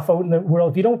of stuff out in the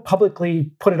world. If you don't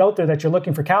publicly put it out there that you're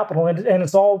looking for capital, and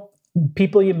it's all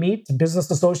people you meet, business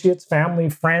associates, family,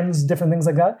 friends, different things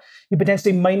like that, you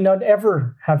potentially might not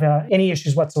ever have any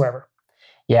issues whatsoever.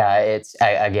 Yeah, it's,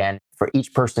 again, for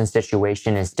each person's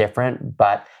situation is different,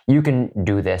 but you can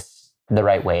do this the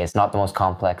right way. It's not the most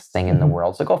complex thing in the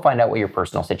world. So go find out what your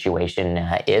personal situation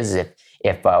is,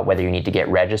 if whether you need to get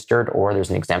registered or there's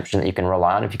an exemption that you can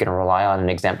rely on. If you can rely on an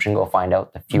exemption, go find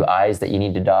out the few I's that you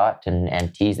need to dot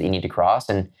and T's that you need to cross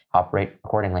and operate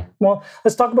accordingly. Well,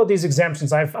 let's talk about these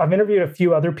exemptions. I've interviewed a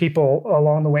few other people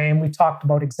along the way, and we talked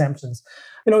about exemptions.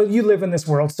 You live in this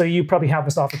world, so you probably have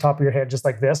this off the top of your head just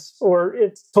like this, or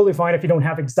it's totally fine if you don't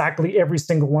have exactly every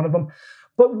single one of them.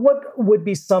 But what would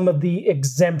be some of the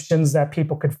exemptions that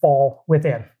people could fall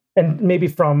within? And maybe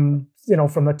from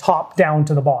the top down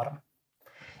to the bottom.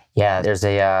 Yeah, there's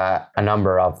a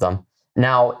number of them.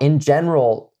 Now, in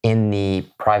general, in the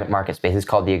private market space, it's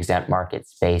called the exempt market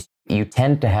space, you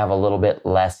tend to have a little bit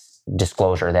less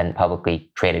disclosure than publicly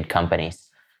traded companies.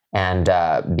 And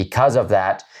because of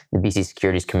that, the BC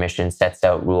Securities Commission sets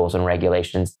out rules and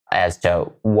regulations as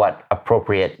to what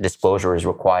appropriate disclosure is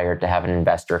required to have an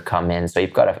investor come in. So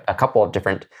you've got a couple of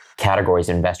different categories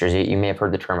of investors. You may have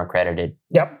heard the term accredited.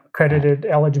 Yep, accredited,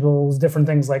 eligibles, different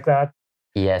things like that.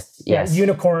 Yes.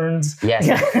 Unicorns. Yes.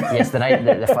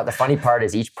 The funny part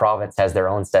is each province has their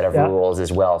own set of rules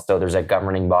as well. So there's a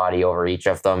governing body over each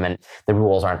of them, and the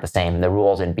rules aren't the same. The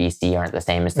rules in BC aren't the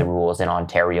same as the rules in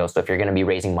Ontario. So if you're going to be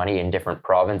raising money in different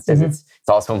provinces, it's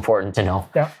also important to know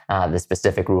the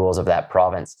specific rules of that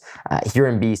province. Here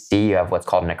in BC, you have what's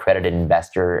called an accredited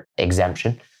investor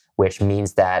exemption, which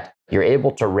means that you're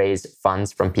able to raise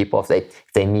funds from people if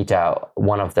they meet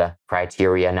one of the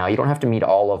criteria. Now, you don't have to meet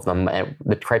all of them.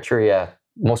 The criteria,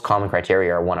 most common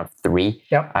criteria are one of three.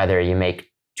 Yep. Either you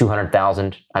make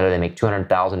either they make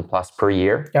 200,000 plus per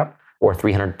year, or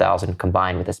 300,000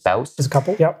 combined with a spouse. There's a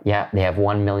couple, Yeah, they have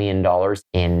 $1 million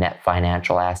in net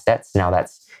financial assets. Now,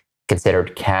 that's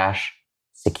considered cash,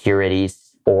 securities,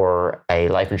 or a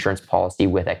life insurance policy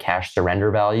with a cash surrender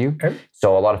value. Okay.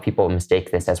 So a lot of people mistake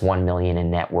this as 1 million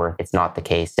in net worth. It's not the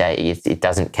case. It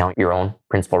doesn't count your own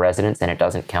principal residence, and it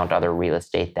doesn't count other real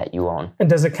estate that you own. And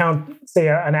does it count, say,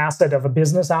 an asset of a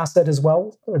business asset as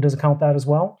well? Or does it count that as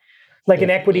well? Like an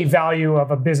equity value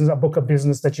of a book of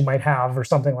business that you might have or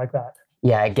something like that?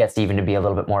 Yeah, it gets even to be a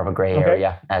little bit more of a gray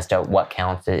area as to what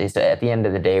counts. At the end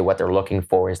of the day, what they're looking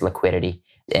for is liquidity.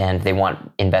 And they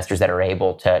want investors that are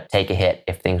able to take a hit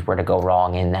if things were to go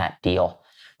wrong in that deal.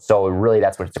 So really,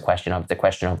 that's what it's a question of, the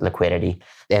question of liquidity.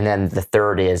 And then the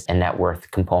third is a net worth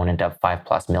component of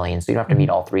 $5+ million. So you don't have to meet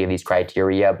all three of these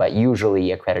criteria, but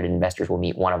usually accredited investors will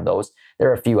meet one of those. There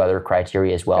are a few other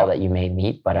criteria as well that you may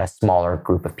meet, but a smaller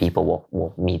group of people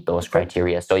will meet those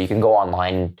criteria. So you can go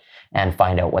online and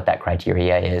find out what that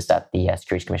criteria is at the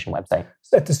Securities Commission website.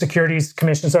 At the Securities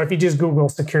Commission. So if you just Google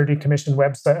Security Commission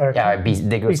website.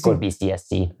 They go to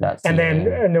bcsc.ca. And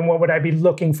then what would I be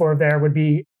looking for there would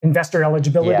be investor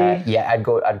eligibility? Yeah. I'd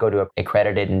go to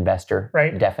accredited investor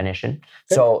definition.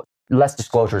 Okay. So less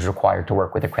disclosure is required to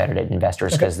work with accredited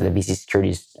investors because the BC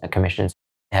Securities Commission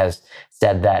has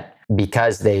said that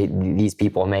because these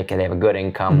people they have a good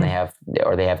income, they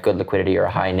have good liquidity or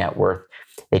a high net worth,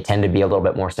 they tend to be a little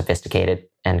bit more sophisticated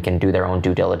and can do their own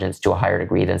due diligence to a higher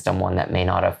degree than someone that may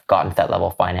not have gotten to that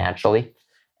level financially.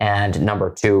 And number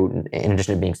two, in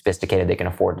addition to being sophisticated, they can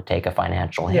afford to take a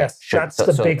financial hit. Yes, that's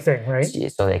the big thing, right?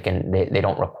 So they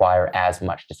don't require as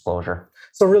much disclosure.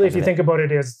 So really, if you think about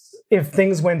it, is if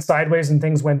things went sideways and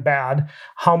things went bad,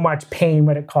 how much pain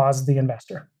would it cause the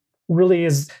investor? Really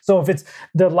is. So if it's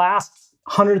the last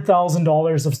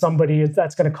 $100,000 of somebody,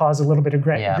 that's going to cause a little bit of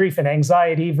grief and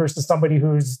anxiety versus somebody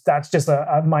that's just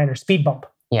a minor speed bump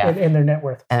in their net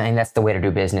worth. And that's the way to do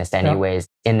business anyways.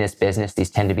 In this business, these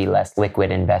tend to be less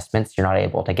liquid investments. You're not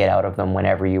able to get out of them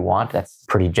whenever you want. That's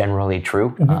pretty generally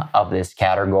true of this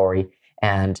category.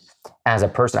 And as a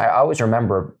person, I always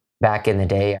remember back in the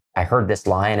day, I heard this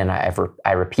line and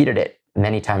I repeated it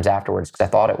many times afterwards because I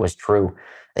thought it was true.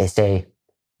 They say,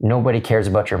 nobody cares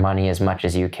about your money as much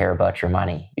as you care about your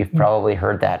money. You've probably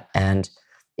heard that. And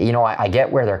I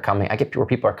get where they're coming. I get where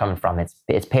people are coming from.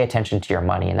 It's pay attention to your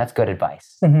money, and that's good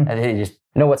advice. And they just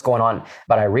know what's going on.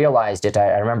 But I realized it.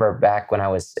 I remember back when I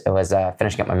was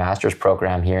finishing up my master's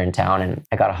program here in town, and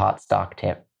I got a hot stock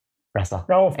tip, Russell.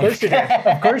 No, of course you did.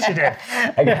 Of course you did.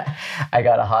 I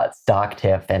got a hot stock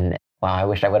tip, and wow, I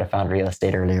wish I would have found real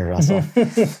estate earlier, Russell.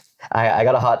 I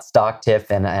got a hot stock tip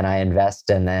and I invest,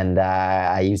 and then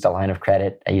I used a line of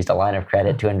credit. I used a line of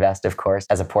credit to invest, of course,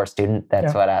 as a poor student.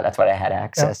 That's what I had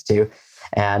access to.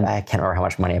 And I can't remember how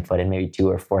mumuch money I put in, maybe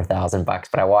 $2,000 or $4,000,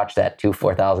 but I watched that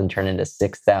 $4,000 turn into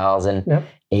 $6,000,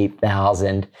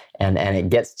 $8,000, and it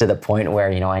gets to the point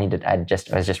where I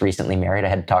was just recently married. I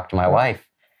had to talk to my wife,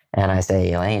 and I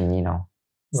say, Elaine,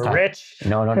 we're rich.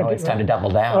 No, it's time to double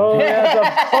down. Oh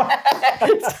yeah,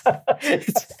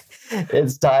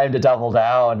 it's time to double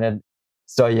down. And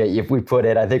so if we put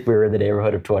it, I think we were in the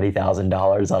neighborhood of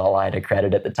 $20,000 on a line of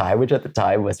credit at the time, which at the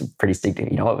time was pretty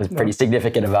significant. It was pretty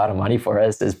significant amount of money for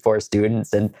us as poor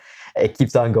students, and it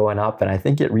keeps on going up. And I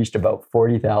think it reached about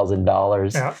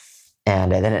 $40,000,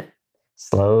 and then it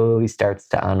slowly starts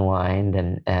to unwind,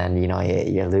 and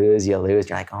you lose. You're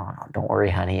like, oh no, don't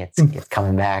worry, honey, it's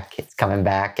coming back. It's coming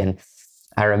back. And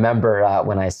I remember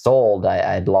when I sold,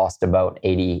 I'd lost about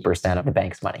 80% of the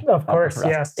bank's money. Of course,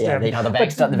 yes. Yeah, the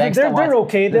banks. They're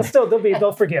okay.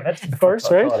 They'll forgive it. Of course,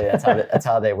 right? Totally. That's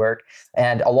how they work.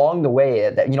 And along the way,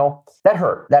 that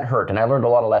hurt, and I learned a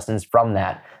lot of lessons from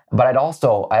that. But I'd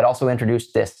also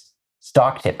introduced this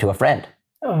stock tip to a friend.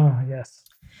 Oh yes.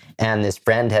 And this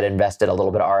friend had invested a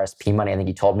little bit of RSP money. I think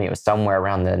he told me it was somewhere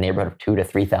around the neighborhood of $2,000 to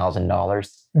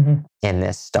 $3,000 in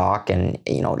this stock, and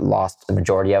lost the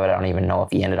majority of it. I don't even know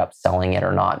if he ended up selling it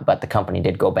or not, but the company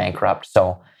did go bankrupt.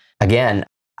 So again,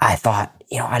 I thought,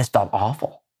 I just felt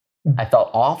awful. I felt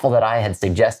awful that I had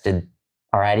suggested,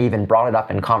 or I'd even brought it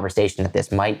up in conversation, that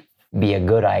this might be a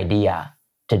good idea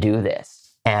to do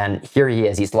this. And here he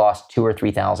is. He's lost $2,000 or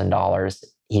 $3,000.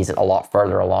 He's a lot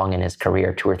further along in his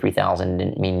career. $2,000 or $3,000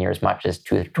 didn't mean near as much as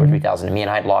 $2,000 or $3,000 to me, and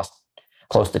I'd lost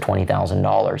close to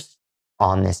 $20,000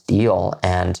 on this deal,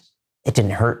 and it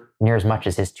didn't hurt near as much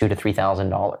as his $2,000 to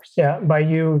 $3,000. Yeah, by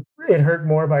you, it hurt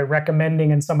more by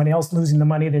recommending and somebody else losing the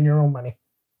money than your own money.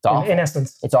 It's awful. In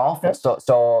essence, it's awful. Yeah.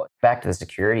 So back to the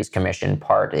Securities Commission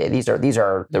part. These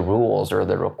are the rules or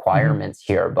the requirements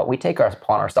here, but we take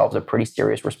upon ourselves a pretty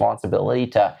serious responsibility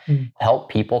to help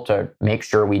people to make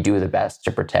sure we do the best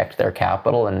to protect their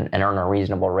capital and earn a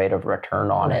reasonable rate of return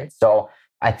on it. So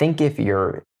I think if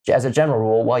you're, as a general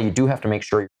rule, while you do have to make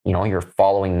sure you're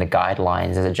following the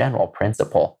guidelines as a general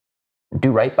principle, do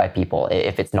right by people.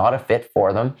 If it's not a fit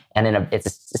for them, and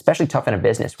it's especially tough in a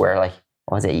business where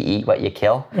you eat what you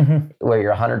kill, where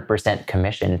you're 100%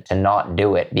 commissioned to not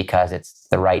do it because it's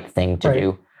the right thing to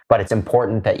do. But it's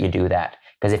important that you do that,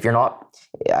 because if you're not,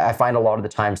 I find a lot of the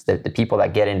times that the people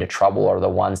that get into trouble are the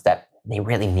ones that they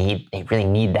really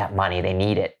need that money. They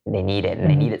need it, and they need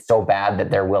it so bad that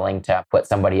they're willing to put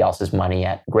somebody else's money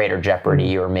at greater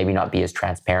jeopardy, or maybe not be as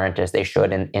transparent as they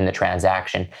should in the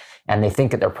transaction. And they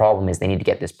think that their problem is they need to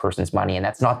get this person's money, and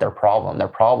that's not their problem. Their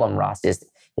problem, Russ, is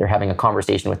they're having a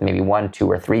conversation with maybe 1, 2,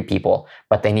 or 3 people,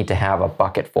 but they need to have a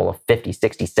bucket full of 50,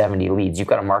 60, 70 leads. You've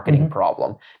got a marketing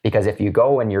problem, because if you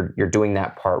go and you're doing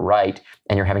that part right,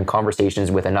 and you're having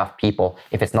conversations with enough people,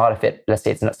 if it's not a fit, let's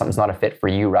say something's not a fit for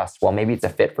you, Russ, well, maybe it's a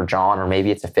fit for John, or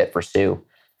maybe it's a fit for Sue.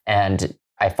 And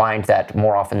I find that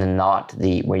more often than not,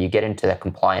 where you get into the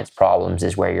compliance problems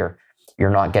is where you're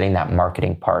not getting that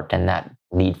marketing part and that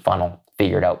lead funnel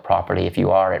figured out properly. If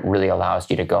you are, it really allows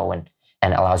you to go and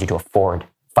allows you to afford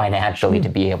financially to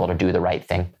be able to do the right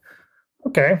thing.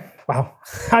 Okay. Wow.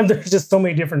 There's just so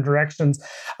many different directions.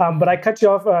 But I cut you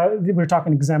off. We were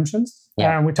talking exemptions.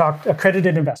 And we talked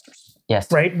accredited investors. Yes.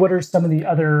 Right. What are some of the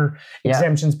other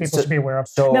exemptions people should be aware of?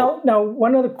 So now,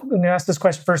 one other. I'm going to ask this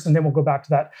question first, and then we'll go back to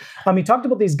that. You talked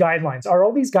about these guidelines. Are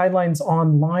all these guidelines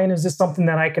online? Is this something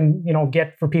that I can,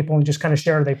 get for people and just kind of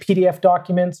share? Are they PDF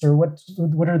documents, or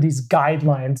what are these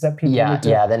guidelines that people need to?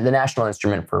 Yeah. The National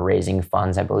Instrument for Raising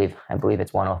Funds, I believe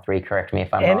it's 103. Correct me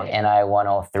if I'm wrong. NI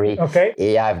 103. Okay.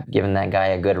 Yeah, I've given that guy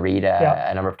a good read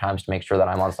a number of times to make sure that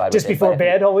I'm on side. Just before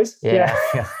bed, always. Yeah.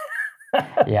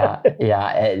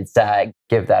 It's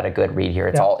give that a good read here.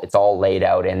 It's all laid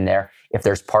out in there. If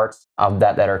there's parts of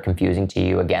that are confusing to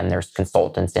you, again, there's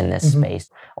consultants in this space,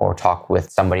 or talk with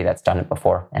somebody that's done it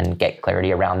before and get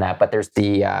clarity around that. But there's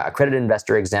the accredited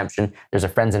investor exemption. There's a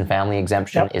friends and family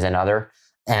exemption is another.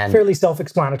 And fairly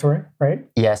self-explanatory, right?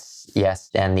 Yes.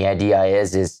 And the idea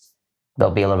is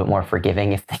they'll be a little bit more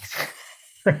forgiving if things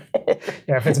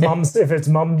Yeah, if it's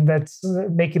mom that's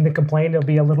making the complaint, there'll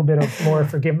be a little bit of more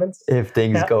forgiveness. If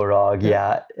things go wrong,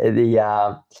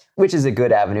 which is a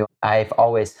good avenue. I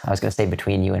was going to say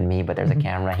between you and me, but there's a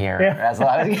camera here.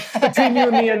 Between you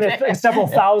and me and several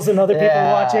thousand other people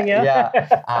watching.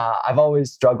 I've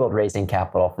always struggled raising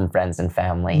capital from friends and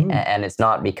family. And it's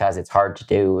not because it's hard to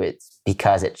do. It's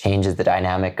because it changes the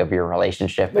dynamic of your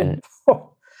relationship. And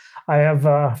I have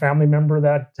a family member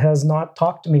that has not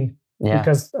talked to me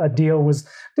because a deal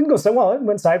didn't go so well. It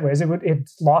went sideways. It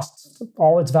lost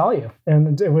all its value.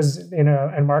 And it was in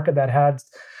a market that had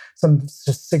some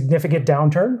significant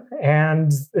downturn,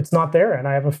 and it's not there. And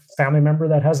I have a family member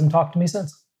that hasn't talked to me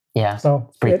since. Yeah. So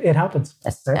it happens.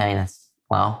 Right?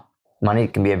 Wow. Money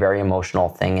can be a very emotional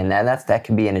thing. And that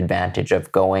can be an advantage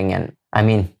of going. And I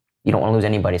mean, you don't want to lose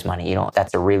anybody's money.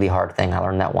 That's a really hard thing. I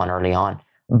learned that one early on.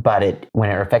 But when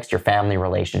it affects your family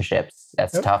relationships,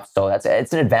 that's tough. So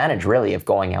it's an advantage really of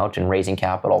going out and raising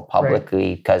capital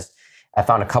publicly, because I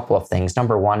found a couple of things.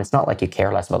 Number one, it's not like you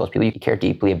care less about those people. You care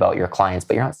deeply about your clients,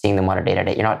 but you're not seeing them on a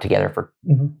day-to-day. You're not together for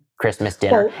Christmas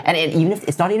dinner. Well, and even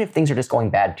if things are just going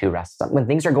bad too, Russ. When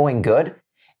things are going good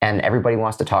and everybody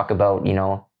wants to talk about,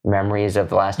 memories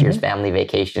of last year's family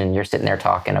vacation, and you're sitting there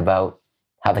talking about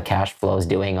how the cash flow is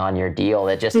doing on your deal.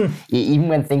 It just, even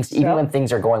when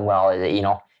things are going well,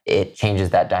 it changes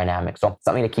that dynamic. So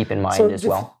something to keep in mind as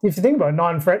well. If you think about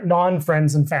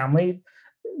non-friends and family,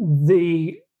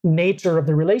 the nature of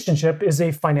the relationship is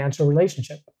a financial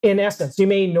relationship. In essence, you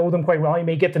may know them quite well. You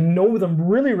may get to know them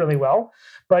really, really well,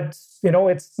 but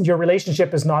it's your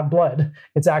relationship is not blood.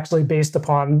 It's actually based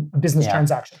upon a business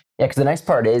transaction. Yeah, because the next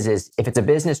part is if it's a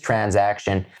business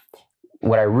transaction,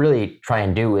 what I really try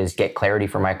and do is get clarity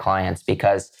for my clients,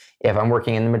 because if I'm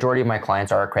working, and the majority of my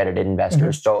clients are accredited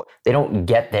investors, so they don't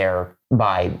get there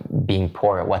by being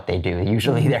poor at what they do.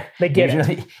 Usually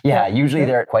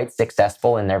they're quite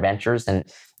successful in their ventures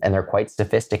and they're quite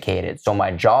sophisticated. So my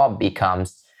job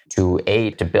becomes to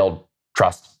build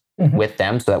trust with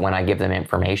them, so that when I give them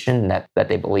information that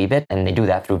they believe it, and they do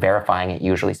that through verifying it.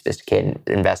 Usually sophisticated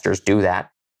investors do that.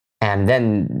 And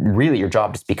then really your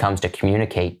job just becomes to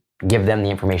communicate, give them the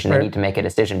information they need to make a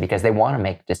decision, because they want to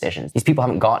make decisions. These people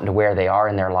haven't gotten to where they are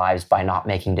in their lives by not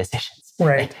making decisions.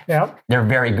 Right. Yeah. They're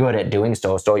very good at doing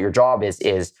so. So your job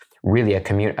is really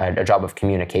a job of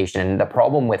communication. And the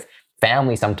problem with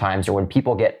family sometimes, or when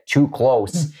people get too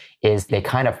close, is they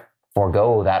kind of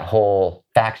forego that whole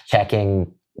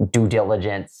fact-checking, due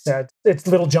diligence. Yeah, it's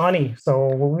little Johnny, so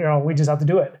we just have to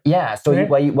do it. Yeah. So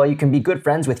while you can be good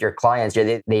friends with your clients,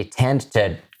 they tend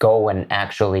to go and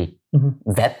actually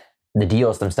vet the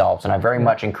deals themselves, and I very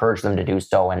much encourage them to do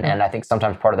so. And I think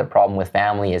sometimes part of the problem with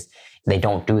family is they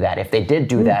don't do that. If they did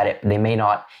do that, they may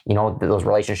not, those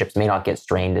relationships may not get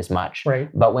strained as much. Right.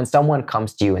 But when someone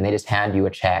comes to you and they just hand you a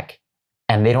check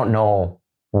and they don't know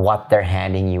what they're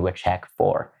handing you a check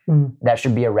for, that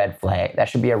should be a red flag. That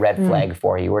should be a red flag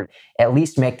for you, or at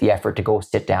least make the effort to go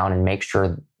sit down and make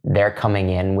sure they're coming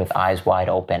in with eyes wide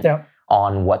open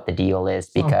on what the deal is.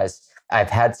 Because I've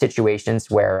had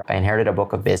situations where I inherited a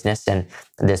book of business, and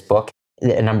this book,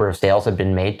 a number of sales have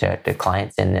been made to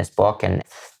clients in this book. And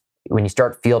when you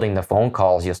start fielding the phone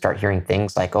calls, you'll start hearing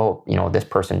things like, oh, this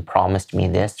person promised me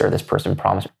this, or this person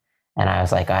promised. And I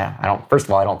was like, I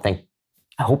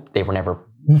hope they were never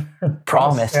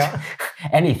promised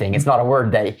anything. It's not a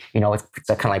word that, it's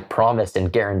a kind of like promised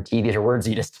and guarantee. These are words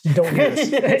you just don't use.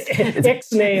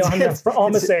 Ixnay on the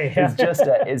promise.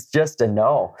 It's just a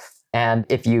no. And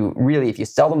if you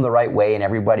sell them the right way and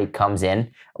everybody comes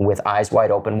in with eyes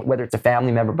wide open, whether it's a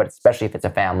family member, but especially if it's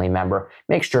a family member,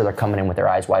 make sure they're coming in with their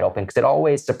eyes wide open, because it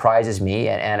always surprises me.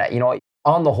 And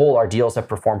on the whole, our deals have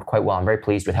performed quite well. I'm very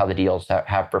pleased with how the deals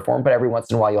have performed, but every once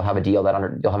in a while you'll have a deal that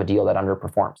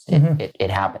underperforms.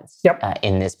 It happens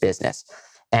in this business.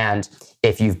 And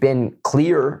if you've been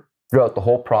clear throughout the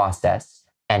whole process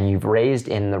and you've raised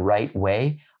in the right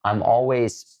way, I'm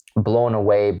always blown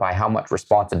away by how much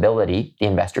responsibility the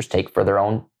investors take for their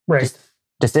own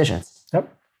decisions.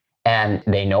 Yep. And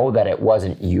they know that it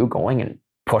wasn't you going and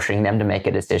pushing them to make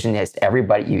a decision. It's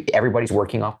everybody's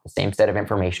working off the same set of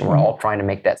information. We're all trying to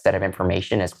make that set of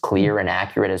information as clear and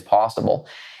accurate as possible.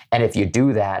 And if you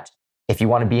do that, if you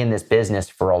want to be in this business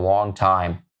for a long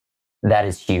time, that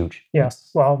is huge. Yes.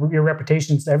 Well, your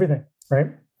reputation's everything, right?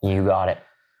 You got it.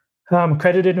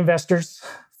 Accredited investors,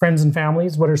 friends and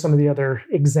families. What are some of the other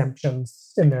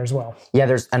exemptions in there as well? Yeah,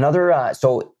 there's another.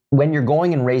 So when you're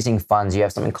going and raising funds, you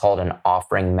have something called an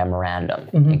offering memorandum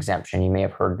exemption. You may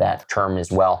have heard that term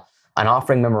as well. An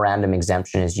offering memorandum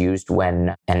exemption is used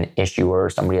when an issuer,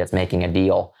 somebody that's making a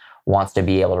deal, wants to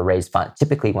be able to raise funds,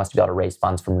 typically wants to be able to raise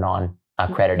funds from non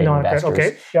non-accredited investors.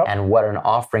 Okay. Yep. And what an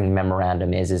offering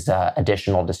memorandum is an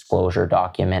additional disclosure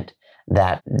document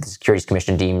that the Securities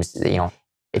Commission deems,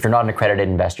 if you're not an accredited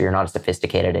investor, you're not a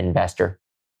sophisticated investor.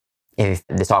 If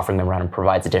this offering memorandum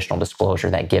provides additional disclosure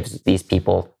that gives these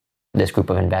people, this group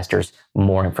of investors,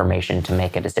 more information to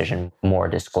make a decision, more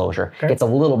disclosure. Okay. It's a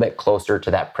little bit closer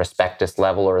to that prospectus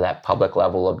level or that public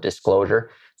level of disclosure.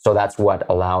 So that's what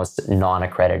allows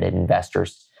non-accredited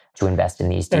investors to invest in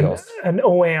these deals. And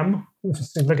OM,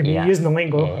 look at me using the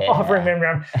lingo, offering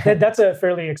memorandum, that's a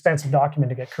fairly expensive document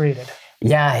to get created.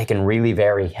 Yeah, it can really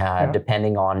vary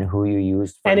depending on who you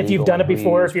use. And if you've done it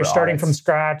before, if you're starting from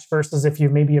scratch versus if you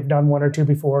maybe have done one or two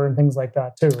before and things like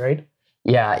that too, right?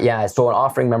 Yeah. So an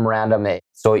offering memorandum,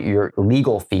 so your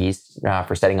legal fees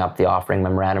for setting up the offering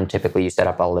memorandum, typically you set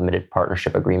up a limited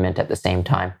partnership agreement at the same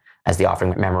time as the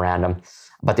offering memorandum.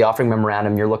 But the offering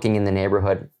memorandum, you're looking in the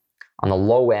neighborhood on the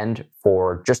low end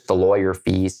for just the lawyer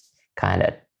fees, kind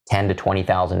of $10,000 to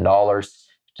 $20,000,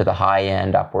 to the high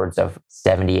end upwards of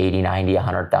 $70,000, $80,000,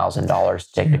 $90,000,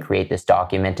 $100,000 to create this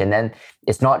document. And then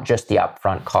it's not just the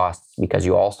upfront costs, because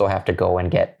you also have to go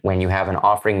and get, when you have an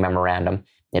offering memorandum,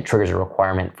 it triggers a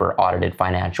requirement for audited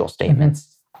financial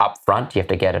statements. Upfront, you have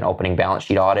to get an opening balance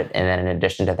sheet audit. And then in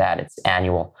addition to that, it's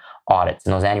annual audits.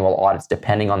 And those annual audits,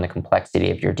 depending on the complexity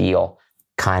of your deal,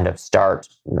 kind of start,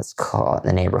 let's call it in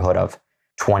the neighborhood of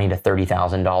 $20,000 to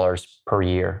 $30,000 per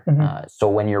year. So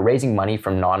when you're raising money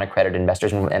from non-accredited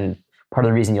investors, and part of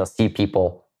the reason you'll see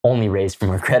people only raise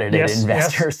from accredited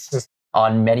investors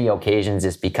on many occasions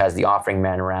is because the offering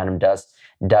memorandum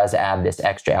does add this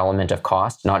extra element of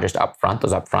cost, not just upfront,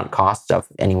 those upfront costs of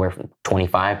anywhere from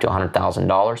 $25,000 to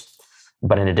 $100,000,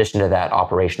 but in addition to that,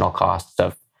 operational costs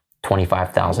of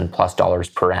 $25,000 plus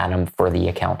per annum for the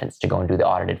accountants to go and do the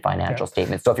audited financial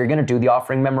statements. So if you're going to do the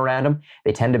offering memorandum,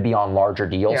 they tend to be on larger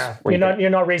deals. Yeah. You're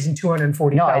not raising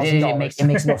 $240,000. No, it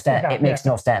makes no sense. It makes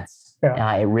no sense.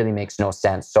 It really makes no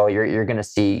sense. So you're going to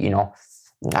see,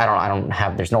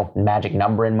 there's no magic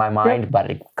number in my mind, but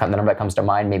the number that comes to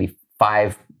mind, maybe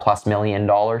 $5+ million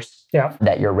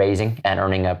that you're raising and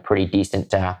earning a pretty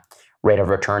decent rate of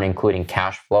return, including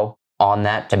cash flow on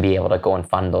that, to be able to go and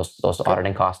fund those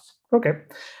auditing costs. Okay.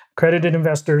 Accredited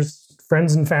investors,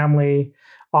 friends and family,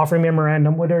 offering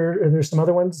memorandum. Are there some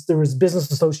other ones? There was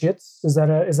business associates. Is that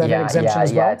an exemption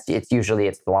as well? Yeah, it's usually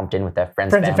long in with the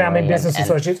friends and family, business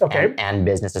associates. Okay. And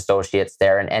business associates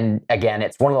there. And again,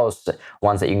 it's one of those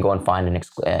ones that you can go and find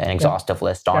an exhaustive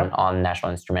list on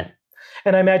National Instrument.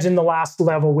 And I imagine the last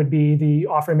level would be the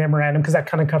offering memorandum, because that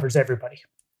kind of covers everybody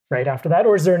right after that.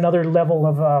 Or is there another level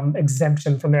of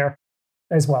exemption from there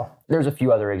as well? There's a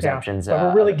few other exemptions.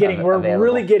 But we're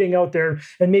really getting out there,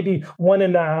 and maybe 1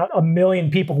 in a million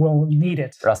people will need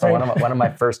it. Russell, right? one of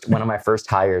my first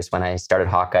hires when I started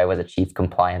Hawkeye was a chief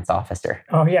compliance officer.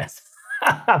 Oh yes,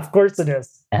 of course it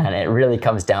is. And it really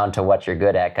comes down to what you're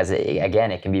good at, because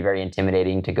it can be very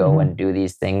intimidating to go and do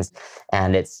these things.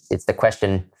 And it's the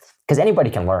question, because anybody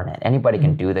can learn it, anybody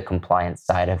can do the compliance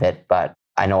side of it. But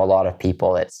I know a lot of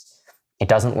people, it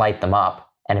doesn't light them up.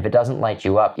 And if it doesn't light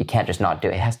you up, you can't just not do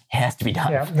it. It has to be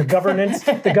done. Yeah, the governance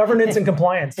and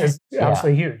compliance is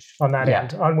absolutely huge on that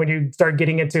end. On when you start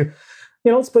getting into,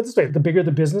 let's put it this way: the bigger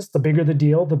the business, the bigger the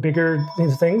deal, the bigger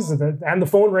these things, and the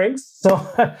phone rings. So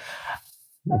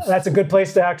that's a good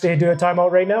place to actually do a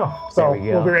timeout right now. So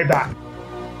we'll be right back.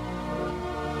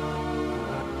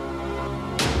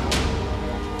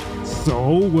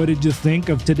 So what did you think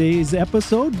of today's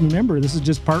episode? Remember, this is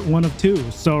just part 1 of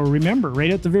 2. So remember, right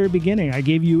at the very beginning, I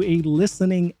gave you a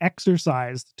listening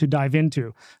exercise to dive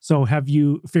into. So have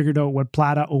you figured out what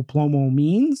Plata o Plomo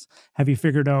means? Have you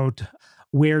figured out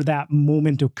where that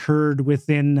moment occurred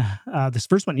within this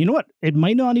first one? You know what? It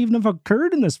might not even have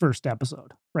occurred in this first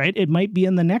episode, right? It might be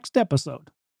in the next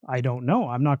episode. I don't know.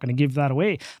 I'm not going to give that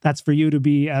away. That's for you to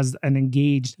be as an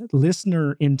engaged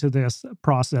listener into this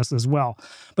process as well.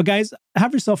 But guys,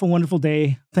 have yourself a wonderful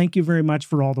day. Thank you very much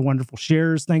for all the wonderful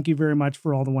shares. Thank you very much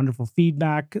for all the wonderful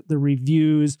feedback, the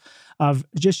reviews, of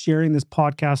just sharing this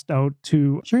podcast out,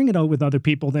 to sharing it out with other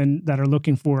people that are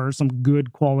looking for some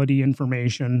good quality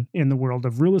information in the world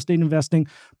of real estate investing,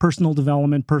 personal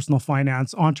development, personal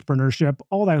finance, entrepreneurship,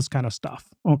 all that kind of stuff.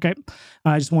 Okay.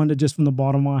 I just wanted to, just from the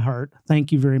bottom of my heart,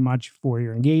 thank you very much for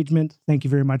your engagement. Thank you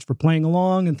very much for playing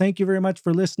along, and thank you very much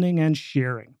for listening and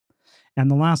sharing. And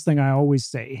the last thing I always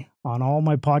say on all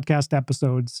my podcast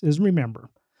episodes is, remember,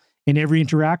 in every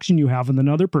interaction you have with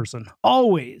another person,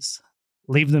 always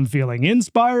leave them feeling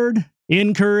inspired,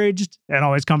 encouraged, and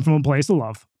always come from a place of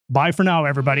love. Bye for now,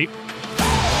 everybody.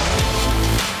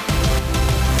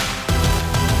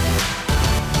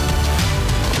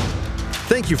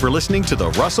 Thank you for listening to the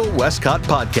Russell Westcott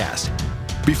Podcast.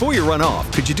 Before you run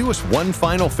off, could you do us one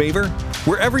final favor?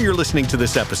 Wherever you're listening to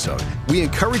this episode, we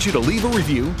encourage you to leave a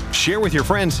review, share with your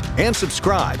friends, and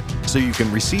subscribe so you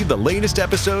can receive the latest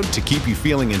episode to keep you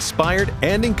feeling inspired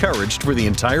and encouraged for the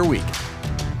entire week.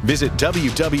 Visit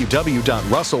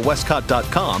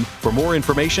www.russellwestcott.com for more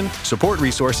information, support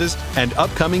resources, and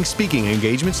upcoming speaking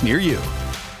engagements near you.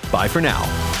 Bye for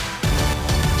now.